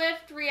Taylor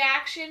Swift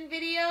reaction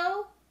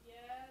video?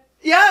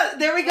 Yeah,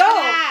 there we go.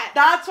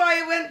 That's why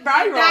it went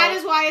viral. And that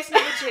is why it's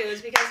number 2,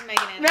 is because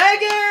Megan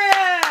edited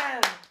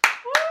Megan!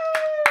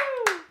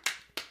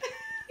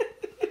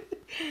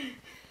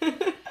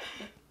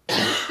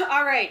 Woo!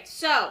 All right,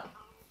 so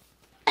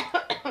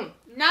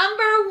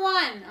number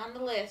 1 on the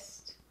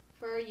list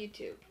for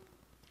YouTube.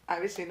 I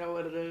obviously know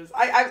what it is.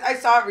 I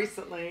saw it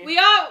recently. We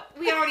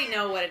already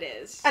know what it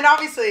is. And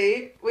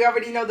obviously, we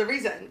already know the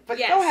reason. But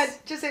go ahead,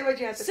 just say what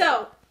you have to say.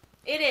 So,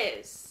 it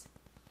is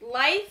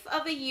Life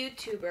of a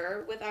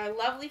YouTuber with our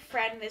lovely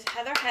friend, Miss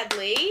Heather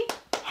Headley.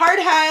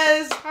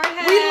 Hardhez.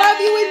 We love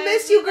you. We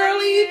miss you,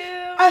 girlie.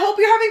 I hope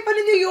you're having fun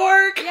in New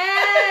York.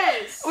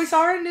 Yes. We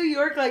saw her in New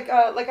York. Like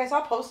I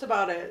saw a post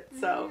about it.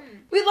 So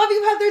we love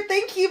you, Heather.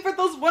 Thank you for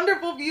those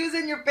wonderful views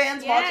and your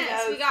fans watching us.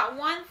 Yes, we got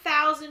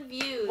 1,000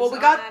 views. Well, we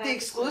got the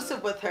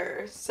exclusive with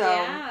her. So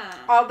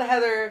all the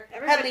Heather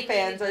Headley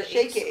fans are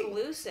shaking.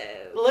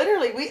 Exclusive.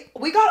 Literally,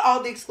 we got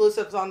all the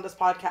exclusives on this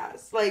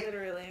podcast. Like,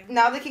 literally.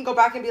 Now they can go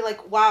back and be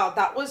like, wow,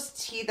 that was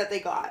tea that they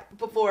got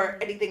before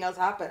anything else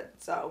happened.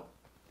 So,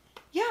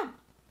 yeah.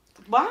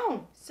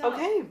 Wow. So,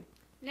 okay.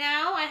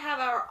 Now I have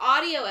our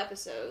audio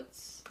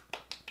episodes.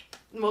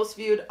 Most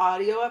viewed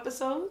audio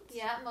episodes?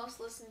 Yeah, most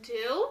listened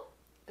to.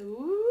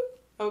 Ooh.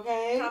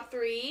 Okay. Top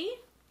 3.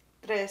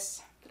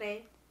 Tres.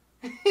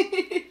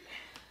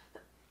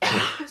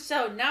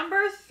 So,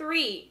 number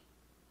 3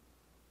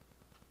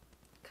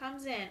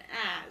 comes in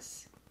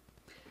as,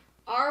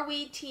 are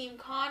we Team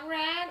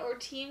Conrad or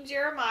Team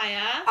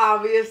Jeremiah?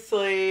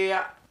 Obviously.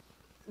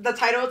 The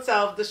title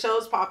itself, the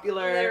show's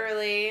popular.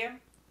 Literally.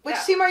 Which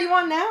team are you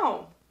on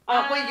now?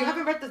 Wait, you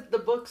haven't read the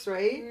books,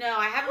 right? No,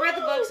 I haven't read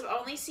the books. I've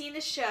only seen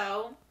the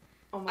show.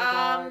 Oh my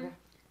god.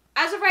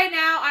 As of right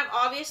now, I'm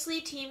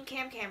obviously Team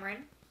Cam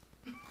Cameron.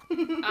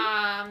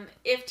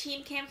 If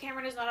Team Cam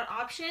Cameron is not an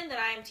option, then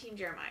I am Team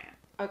Jeremiah.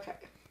 Okay.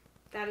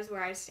 That is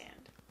where I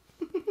stand.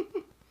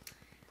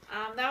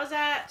 That was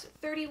at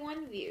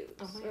 31 views.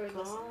 Oh my or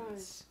gosh.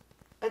 listens.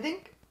 I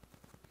think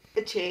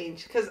it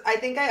changed because I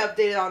think I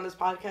updated on this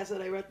podcast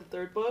that I read the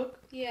third book.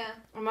 Yeah.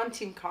 I'm on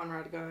Team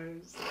Conrad,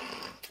 guys.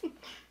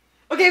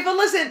 Okay, but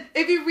listen,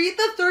 if you read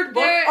the third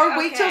book or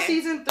wait till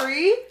season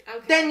 3,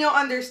 then you'll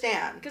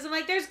understand. Because I'm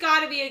like, there's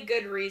got to be a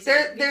good reason.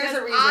 There's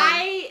a reason.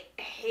 I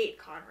hate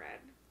Conrad.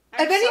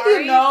 If any of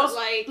you know,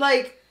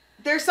 like,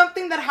 there's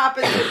something that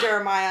happens with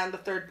Jeremiah in the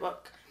third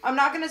book. I'm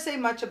not gonna say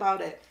much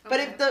about it, but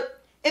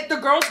if the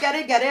girls get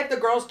it, get it. If the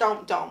girls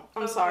don't.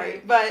 I'm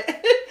sorry,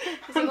 but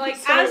so like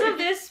as of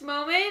this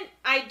moment,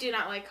 I do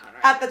not like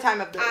Conrad at the time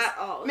of this at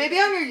all. Maybe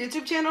on your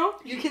YouTube channel,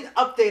 you can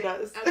update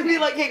us and be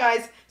like, "Hey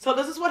guys, so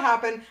this is what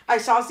happened. I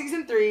saw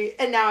season 3,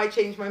 and now I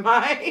changed my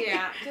mind."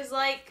 Yeah, because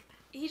like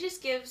he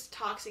just gives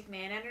toxic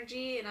man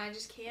energy, and I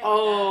just can't.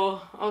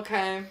 Oh,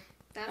 okay.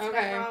 That's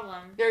my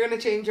problem. You're gonna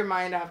change your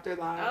mind after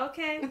that.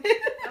 Okay.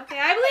 Okay,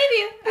 I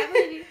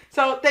believe you.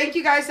 So thank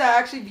you guys that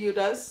actually viewed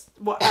us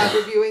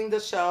reviewing the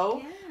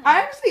show. Yeah.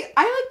 I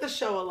like the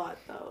show a lot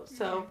though.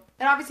 So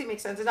it obviously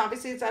makes sense. And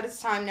obviously it's at its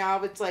time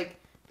now. It's like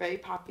very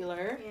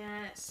popular.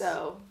 Yes.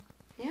 So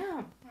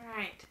yeah. All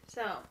right.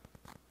 So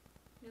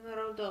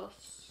numero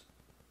dos.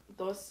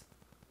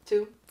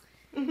 2.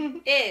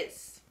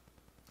 is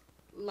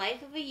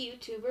Life of a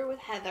YouTuber with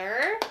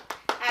Heather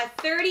at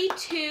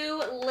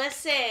 32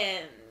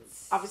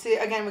 listens. Obviously,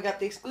 again, we got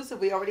the exclusive.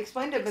 We already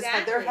explained it. Miss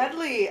Heather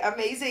Headley.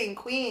 Amazing.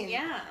 Queen.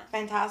 Yeah.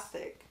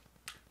 Fantastic.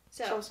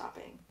 So, show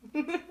stopping.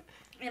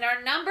 And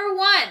our number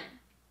 1.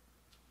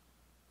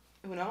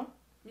 Numero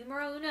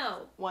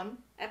uno. 1.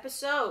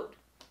 Episode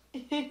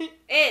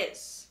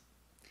is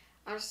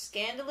our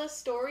Scandalous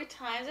Story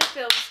Times at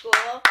Film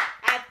School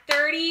at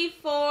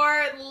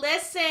 34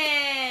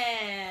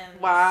 listens.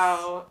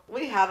 Wow.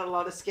 We had a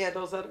lot of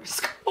scandals at our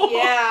school.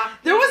 Yeah.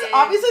 There was,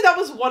 obviously that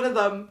was one of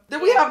them.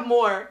 Then we have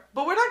more,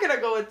 but we're not going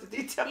to go into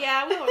detail.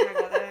 Yeah, we won't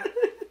go there.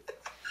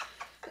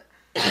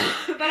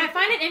 But I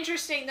find it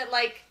interesting that,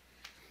 like,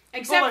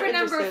 except for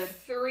number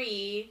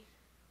 3,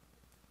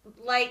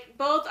 like,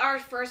 both our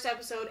first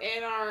episode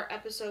and our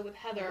episode with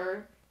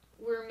Heather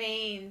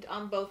remained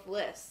on both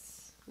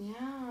lists.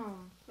 Yeah.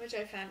 Which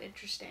I found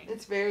interesting.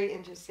 It's very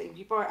interesting.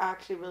 People are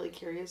actually really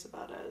curious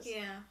about us.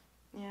 Yeah.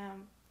 Yeah.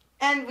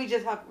 And we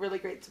just have really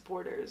great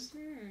supporters.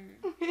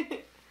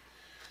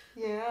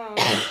 Yeah.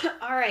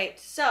 All right.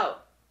 So,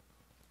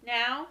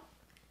 now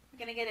we're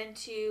going to get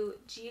into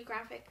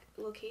geographic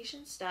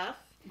location stuff.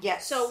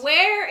 Yes. So,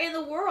 where in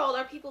the world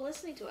are people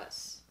listening to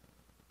us?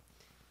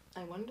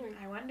 I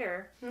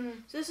wonder. Mm-hmm.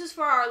 So, this is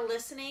for our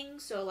listening.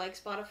 So, like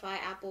Spotify,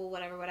 Apple,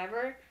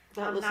 whatever.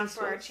 Not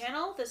for our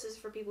channel. This is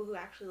for people who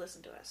actually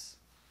listen to us.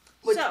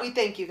 Which we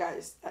thank you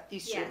guys that you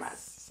stream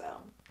us. So,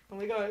 oh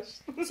my gosh.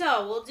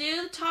 So, we'll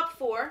do the top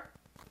 4.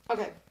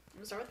 Okay.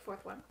 We'll start with the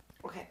 4th one.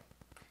 Okay.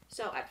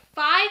 So, at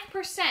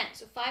 5%,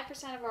 so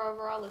 5% of our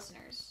overall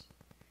listeners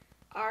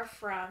are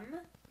from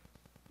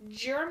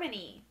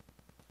Germany.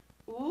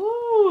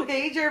 Ooh,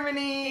 hey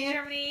Germany. Hey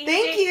Germany.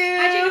 Thank you.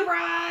 Hi Jacob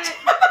Rod.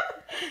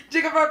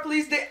 Jacob Rod,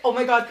 please oh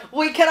my god.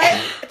 Wait, can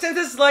I, since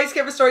this is Lights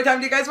Camera Story Time,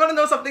 do you guys want to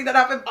know something that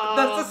happened?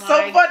 This is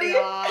so funny.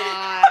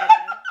 God.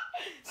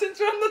 Since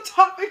we're on the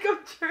topic of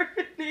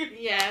Germany.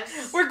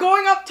 Yes. We're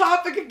going off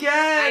topic again.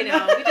 I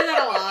know. We do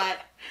that a lot.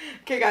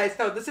 Okay, guys.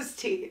 No, this is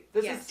tea.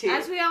 This is tea.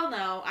 As we all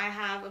know, I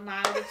have a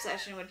mild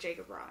obsession with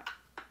Jacob Rod.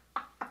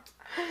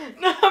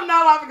 No, I'm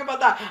not laughing about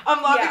that.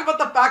 I'm laughing about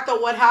the fact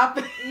of what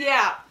happened.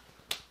 Yeah.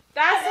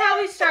 That's how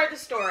we start the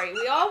story.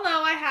 We all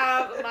know I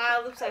have a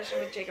mild obsession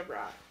with Jacob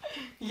Rod.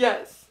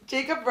 Yes.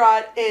 Jacob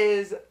Rod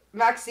is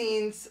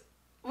Maxine's,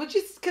 would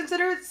you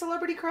consider it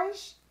celebrity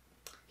crush?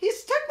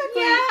 He's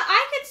technically... Yeah,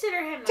 I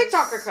consider him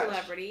TikToker a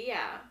celebrity,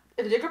 yeah.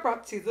 If Jacob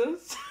Rod sees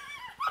this...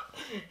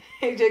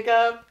 Hey,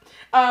 Jacob.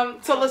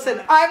 So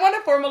listen, I want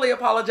to formally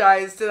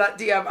apologize to that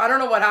DM. I don't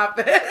know what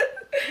happened.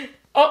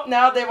 Oh,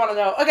 now they want to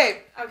know.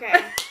 Okay.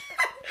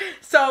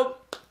 So,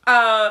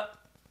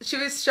 she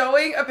was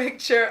showing a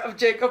picture of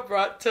Jacob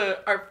Rod to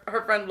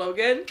her friend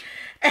Logan.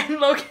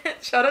 And Logan,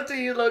 shout out to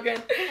you, Logan.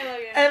 Hi,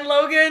 Logan. And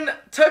Logan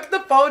took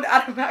the phone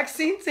out of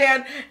Maxine's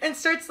hand and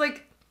starts,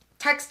 like,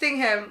 texting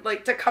him,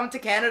 like, to come to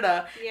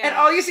Canada. Yeah. And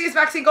all you see is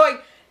Maxine going,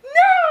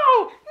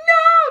 no,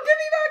 give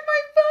me back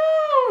my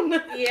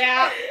phone.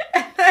 Yeah.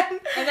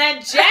 And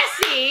then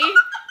Jesse...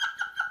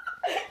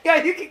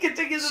 Yeah, you can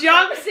continue.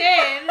 Jumps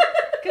in,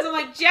 because I'm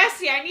like,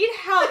 Jesse, I need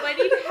help.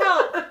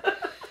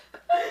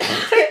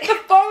 Take the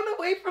phone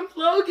away from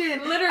Logan.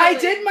 Literally. I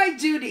did my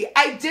duty.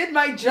 I did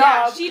my job.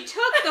 Yeah, she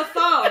took the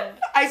phone.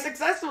 I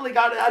successfully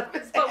got it out of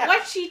his hand. But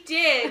what she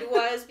did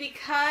was,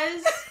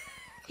 because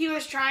he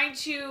was trying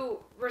to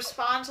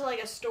respond to,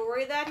 like, a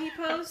story that he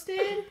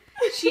posted,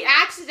 she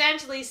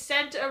accidentally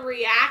sent a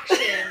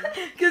reaction.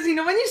 Because, you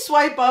know, when you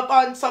swipe up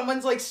on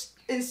someone's, like,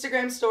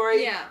 Instagram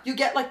story, you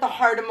get, like, the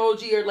heart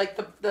emoji or, like,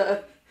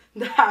 the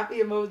happy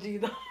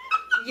emoji.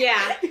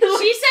 Yeah. She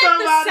sent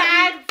the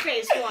sad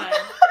face one.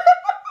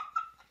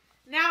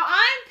 Now,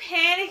 I'm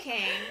panicking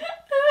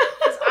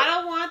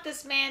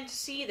this man to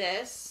see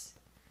this.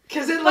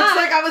 Because it looks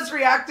like I was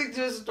reacting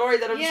to a story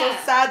that I'm so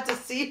sad to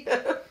see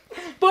him.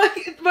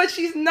 But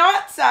she's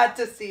not sad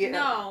to see him.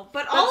 No,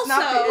 but That's also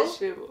not the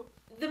issue.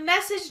 The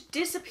message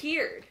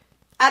disappeared.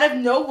 Out of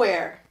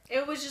nowhere.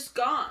 It was just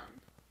gone.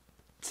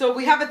 So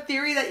we have a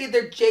theory that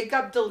either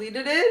Jacob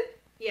deleted it,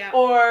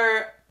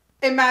 or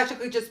it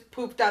magically just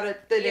pooped out of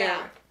thin air.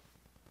 I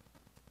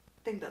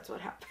think that's what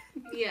happened.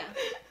 Yeah.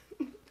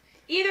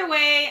 Either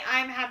way,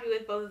 I'm happy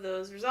with both of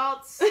those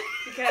results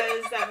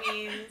because that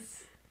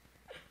means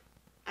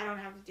I don't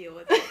have to deal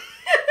with it.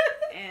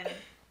 And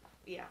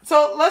yeah.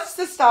 So let's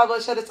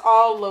establish that it's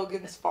all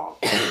Logan's fault.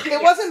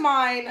 It wasn't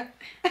mine.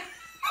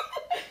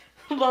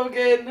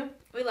 Logan.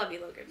 We love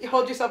you, Logan. You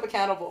hold yourself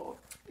accountable.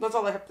 That's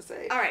all I have to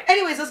say. All right.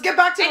 Anyways, let's get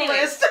back to the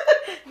list.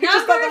 We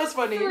just thought that was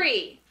funny. Number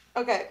 3.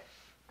 Okay.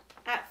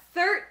 At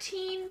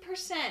 13%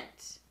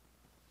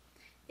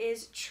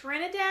 is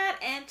Trinidad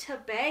and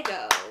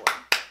Tobago.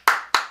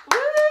 Woo!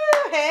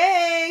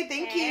 Hey,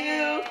 thank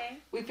you.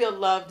 We feel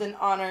loved and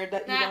honored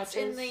that you watch us. That's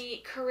in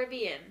the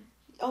Caribbean.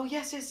 Oh,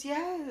 yes.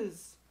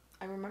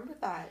 I remember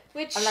that.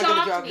 Which I'm shocked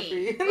not good at me.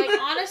 geography.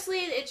 Like, honestly,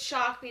 it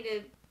shocked me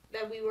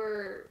that we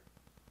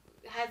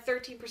had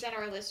 13% of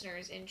our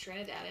listeners in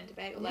Trinidad and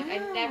Tobago. Like, I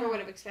never would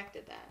have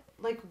expected that.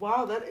 Like,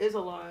 wow, that is a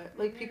lot.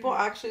 Like, people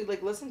actually,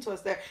 like, listen to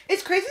us there.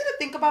 It's crazy to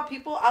think about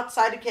people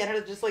outside of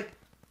Canada just, like,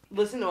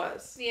 listen to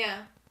us.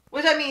 Yeah.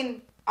 Which, I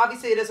mean,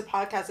 obviously it is a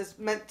podcast. It's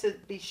meant to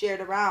be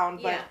shared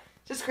around. But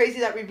just crazy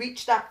that we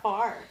reached that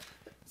far.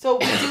 So,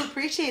 we do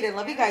appreciate it.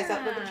 Love you guys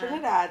that live in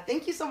Trinidad.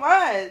 Thank you so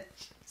much.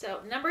 So,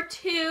 number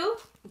 2.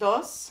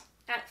 Dos.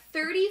 At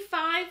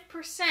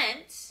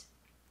 35%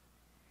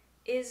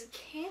 is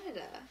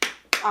Canada.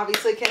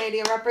 Obviously,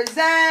 Canadian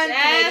represent.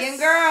 Yes. Canadian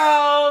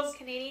girls.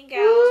 Canadian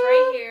gals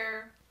right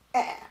here.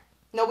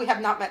 No, we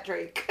have not met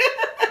Drake.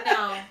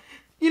 No.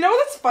 You know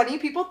what's funny?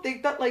 People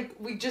think that, like,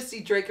 we just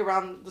see Drake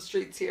around the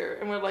streets here.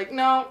 And we're like,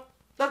 no,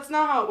 that's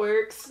not how it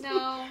works.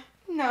 No.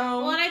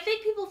 No. Well, and I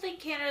think people think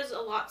Canada's a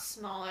lot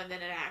smaller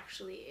than it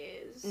actually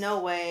is. No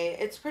way.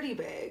 It's pretty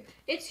big.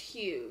 It's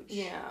huge.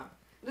 Yeah.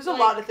 There's a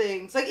lot of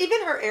things. Like,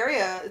 even her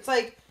area, it's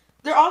like,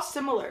 they're all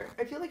similar.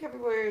 I feel like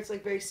everywhere is,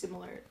 like, very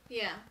similar.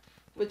 Yeah.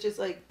 Which is,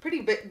 like, pretty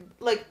big.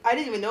 Like, I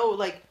didn't even know,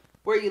 like,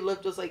 where you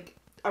lived was, like,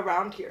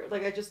 around here.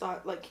 Like, I just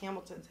thought, like,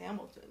 Hamilton's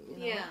Hamilton, you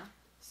know? Yeah.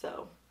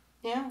 So,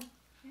 yeah.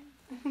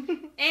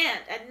 And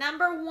at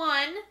number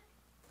 1,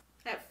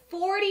 at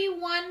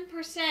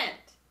 41%,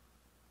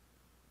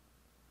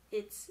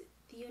 it's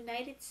the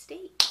United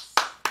States.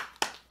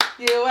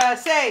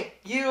 USA!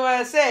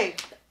 USA!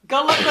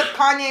 Good luck with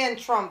Kanye and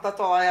Trump.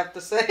 That's all I have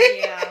to say.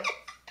 Yeah.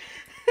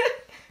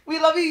 We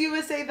love you,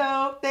 USA,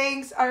 though.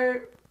 Thanks.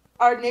 Our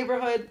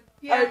neighborhood.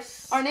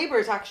 Yes. Our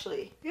neighbors,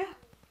 actually. Yeah.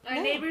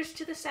 Our neighbors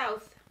to the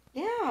south.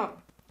 Yeah.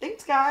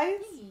 Thanks,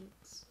 guys.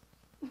 Thanks.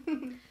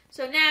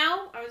 So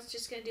now, I was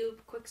just going to do a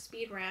quick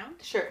speed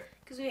round. Sure.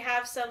 Because we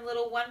have some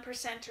little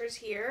 1%ers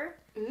here.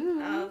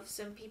 Ooh. Of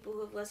some people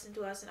who have listened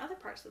to us in other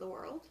parts of the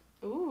world.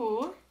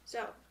 Ooh.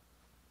 So,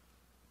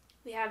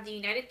 we have the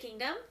United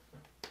Kingdom.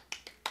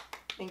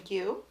 Thank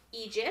you.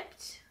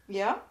 Egypt.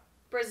 Yeah.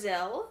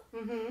 Brazil.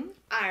 Mm-hmm.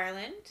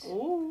 Ireland.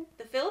 Ooh.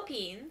 The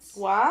Philippines.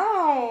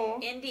 Wow.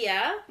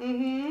 India.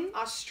 Mm-hmm.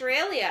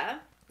 Australia.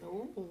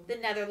 Ooh. The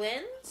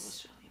Netherlands.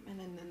 Australia and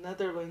in the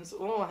Netherlands.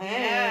 Oh,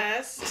 hey.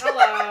 Yes.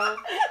 Hello.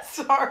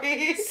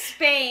 Sorry.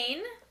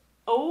 Spain.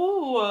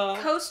 Oh.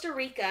 Costa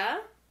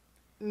Rica.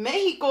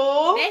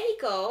 Mexico.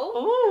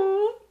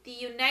 Ooh. The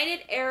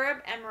United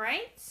Arab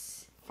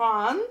Emirates.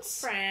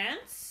 France.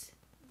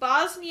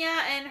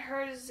 Bosnia and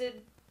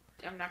Herzegovina.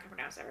 I'm not going to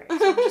pronounce that right,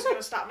 so I'm just going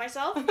to stop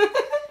myself.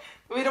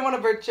 We don't want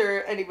to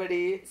butcher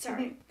anybody.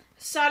 Sorry.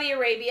 Saudi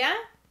Arabia.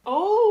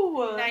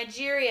 Oh.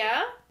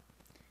 Nigeria.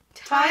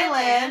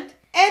 Thailand.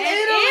 And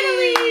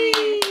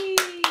Italy.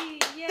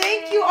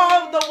 Thank you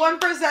all, the 1%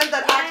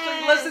 that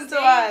actually listen to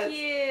us. Thank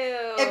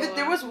you. If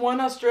there was one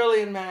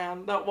Australian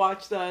man that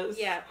watched us.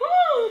 Yeah.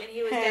 And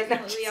he was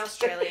definitely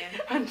Australian.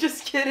 I'm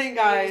just kidding,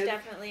 guys. He was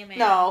definitely a man.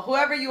 No,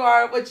 whoever you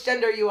are, which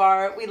gender you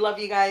are, we love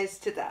you guys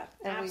to death.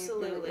 And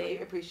Absolutely. we really,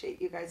 really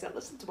appreciate you guys that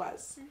listen to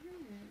us.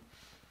 Mm-hmm.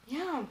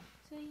 Yeah.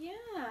 So,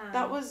 yeah.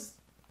 That was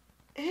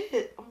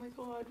it. Oh my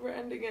God, we're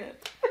ending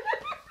it.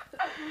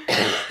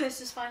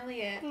 This is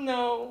finally it.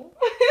 No.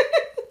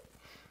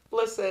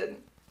 Listen,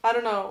 I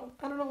don't know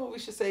what we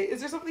should say. Is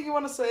there something you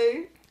want to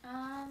say?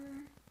 I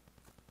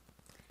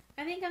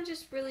think I'm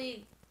just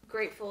really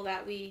grateful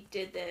that we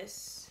did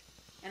this.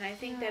 And I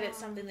think that it's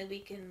something that we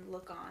can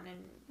look on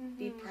and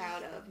be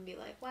proud of and be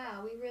like,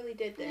 wow, we really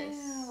did this.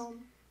 Yeah.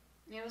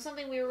 It was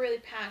something we were really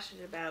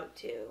passionate about,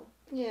 too.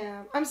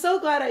 Yeah. I'm so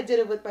glad I did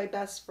it with my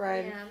best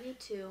friend. Yeah, me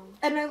too.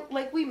 And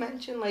like we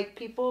mentioned, like,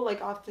 people,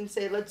 like, often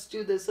say, let's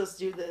do this.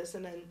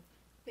 And then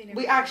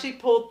we actually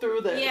pulled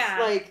through this. Yeah.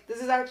 Like,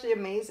 this is actually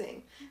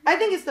amazing. I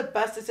think it's the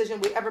best decision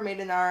we ever made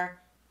in our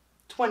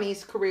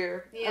 20s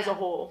career as a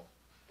whole.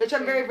 Which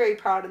I'm very, very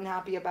proud and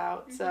happy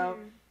about. So,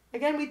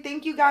 again, we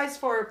thank you guys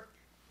for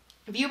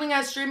viewing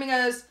us, streaming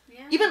us,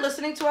 even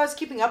listening to us,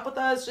 keeping up with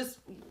us, just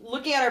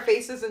looking at our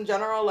faces in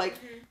general. Like,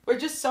 we're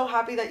just so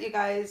happy that you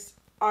guys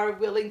are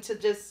willing to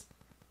just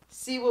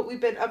see what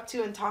we've been up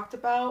to and talked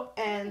about,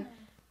 and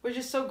we're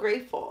just so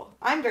grateful.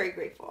 I'm very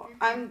grateful.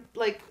 I'm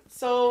like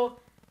so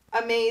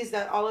amazed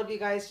that all of you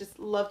guys just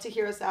love to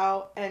hear us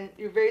out, and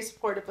you're very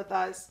supportive with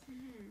us.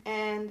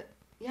 And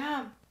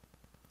yeah,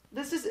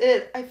 this is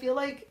it. I feel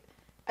like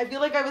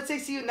I would say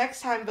see you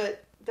next time,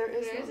 but there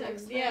is no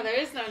next time. Yeah, there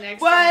is no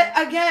next time. time.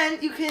 But again,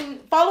 you can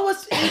follow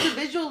us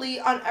individually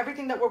on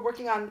everything that we're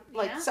working on,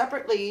 like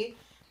separately.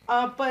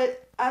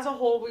 But as a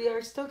whole, we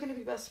are still going to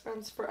be best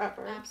friends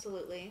forever.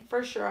 Absolutely.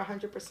 For sure,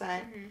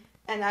 100%.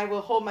 And I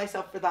will hold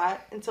myself for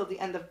that until the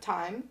end of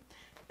time.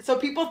 So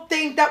people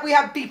think that we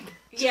have beef.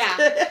 Yeah.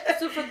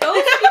 So for those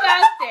of you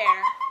out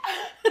there.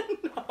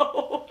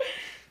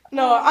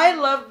 No, I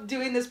love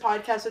doing this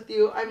podcast with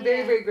you. I'm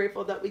very, very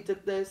grateful that we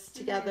did this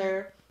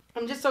together.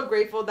 I'm just so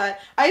grateful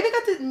that I even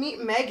got to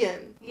meet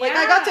Megan. Like,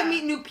 I got to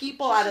meet new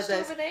people out of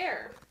this. Over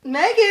there.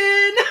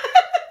 Megan!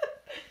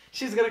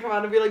 She's going to come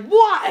out and be like,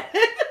 what?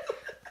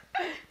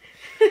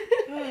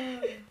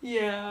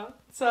 Yeah.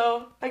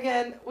 So,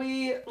 again,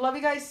 we love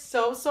you guys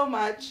so, so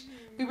much.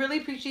 We really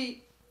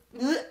appreciate...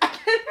 I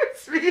can't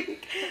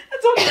speak.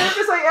 That's how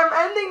nervous I am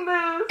ending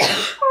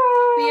this.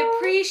 We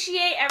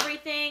appreciate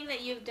everything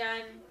that you've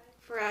done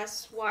for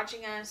us,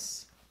 watching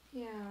us.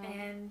 Yeah.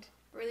 And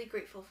really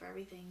grateful for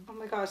everything. Oh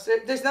my gosh.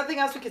 There's nothing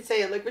else we could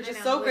say. Like, we're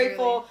just so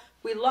grateful.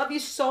 We love you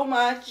so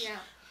much. Yeah.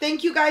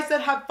 Thank you guys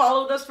that have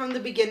followed us from the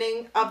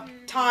beginning of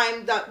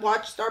time, that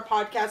watched our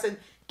podcast and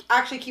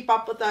actually keep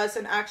up with us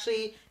and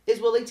actually is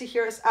willing to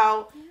hear us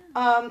out.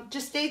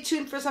 Just stay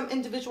tuned for some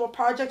individual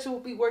projects we'll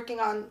be working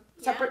on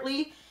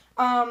separately.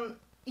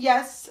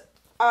 Yes,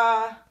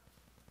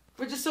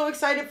 we're just so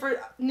excited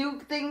for new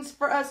things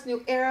for us,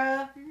 new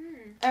era,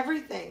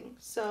 everything.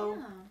 So,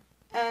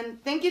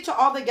 and thank you to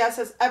all the guests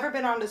that's ever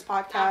been on this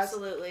podcast.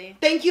 Absolutely.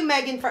 Thank you,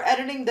 Megan, for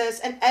editing this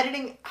and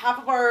editing half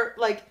of our,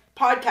 like,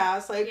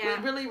 podcast. Like, we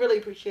really, really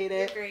appreciate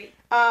it. You're great.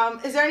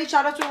 Is there any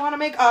shout outs we want to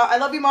make? I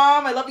love you,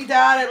 Mom. I love you,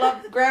 Dad. I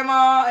love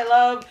Grandma. I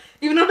love,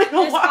 even though they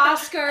don't this watch.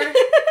 Oscar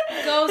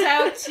goes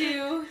out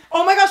to...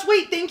 Oh my gosh,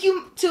 wait. Thank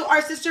you to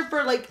our sister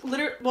for, like,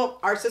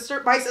 my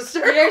sister.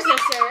 Your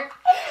sister.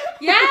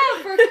 Yeah,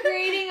 for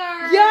creating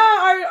our...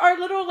 Yeah, our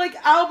little, like,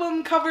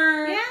 album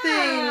cover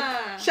thing.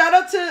 Shout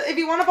out to, if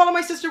you want to follow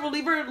my sister, we'll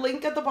leave her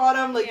link at the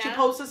bottom. Like, she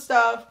posts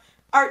stuff,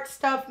 art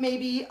stuff,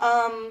 maybe.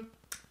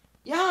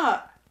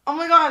 Yeah. Oh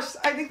my gosh,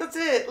 I think that's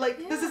it.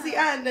 Like, this is the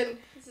end, and...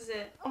 This is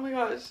it. Oh my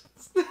gosh.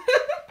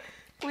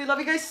 We love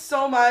you guys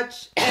so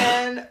much,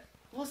 and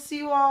we'll see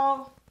you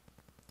all...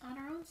 on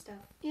our own stuff.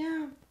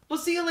 Yeah. We'll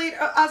see you later.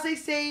 As they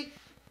say,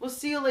 we'll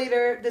see you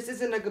later. This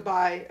isn't a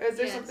goodbye. Is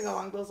there something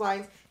along those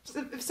lines? Just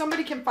if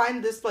somebody can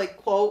find this, like,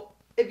 quote,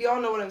 if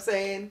y'all know what I'm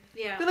saying.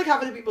 Yeah. I feel like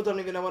half of the people don't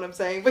even know what I'm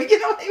saying, but you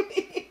know what I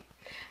mean?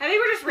 I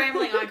think we're just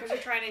rambling on because we're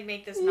trying to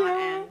make this not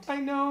end. I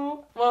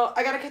know. Well,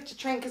 I gotta catch a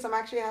train because I'm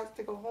actually have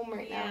to go home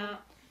right now.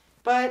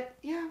 But,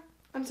 yeah.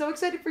 I'm so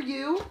excited for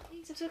you.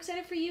 Thanks. I'm so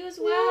excited for you as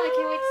well. I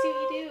can't wait to see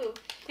what you do.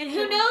 And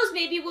who knows,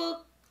 maybe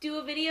we'll do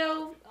a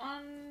video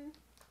on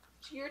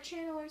your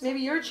channel or something. Maybe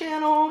your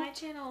channel. My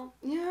channel.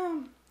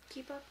 Yeah.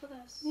 Keep up with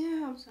us.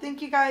 Yeah. So.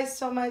 Thank you guys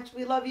so much.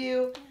 We love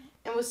you.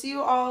 And we'll see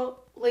you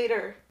all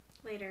later.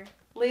 Later.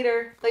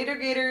 Later,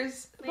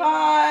 Gators. Later.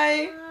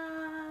 Bye.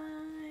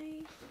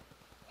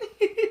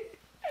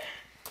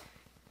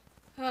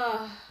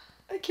 Bye.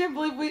 I can't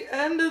believe we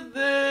ended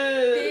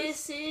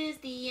this. This is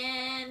the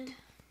end.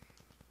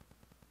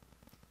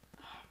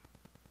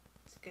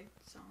 It's a good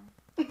song.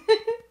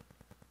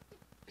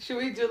 Should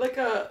we do like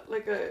a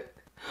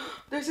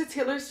there's a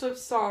Taylor Swift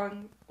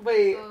song.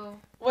 Wait. Oh.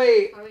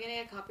 Wait. Are we gonna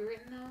get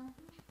copywritten though?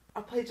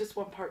 I'll play just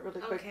one part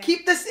really quick. Okay.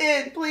 Keep this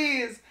in,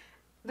 please.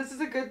 This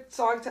is a good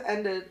song to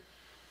end it.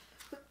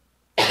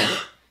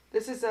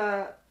 This is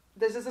a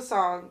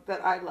song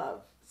that I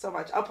love so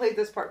much. I'll play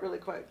this part really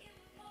quick.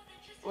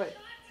 Wait.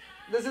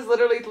 This is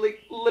literally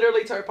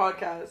to our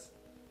podcast.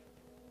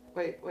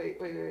 Wait.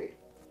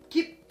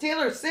 Keep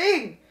Taylor,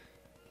 sing.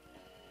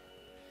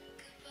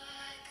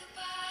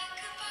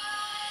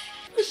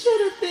 We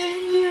should have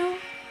been you.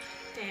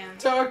 Damn.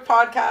 To our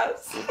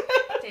podcast.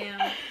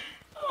 Damn.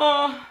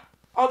 Oh,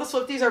 all the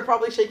Swifties are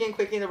probably shaking and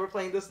quaking that we're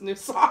playing this new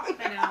song.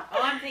 I know.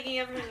 All I'm thinking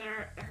of is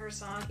her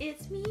song.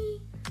 It's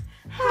me.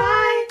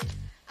 Hi,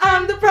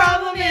 I'm the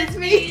problem. It's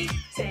me.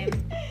 Same.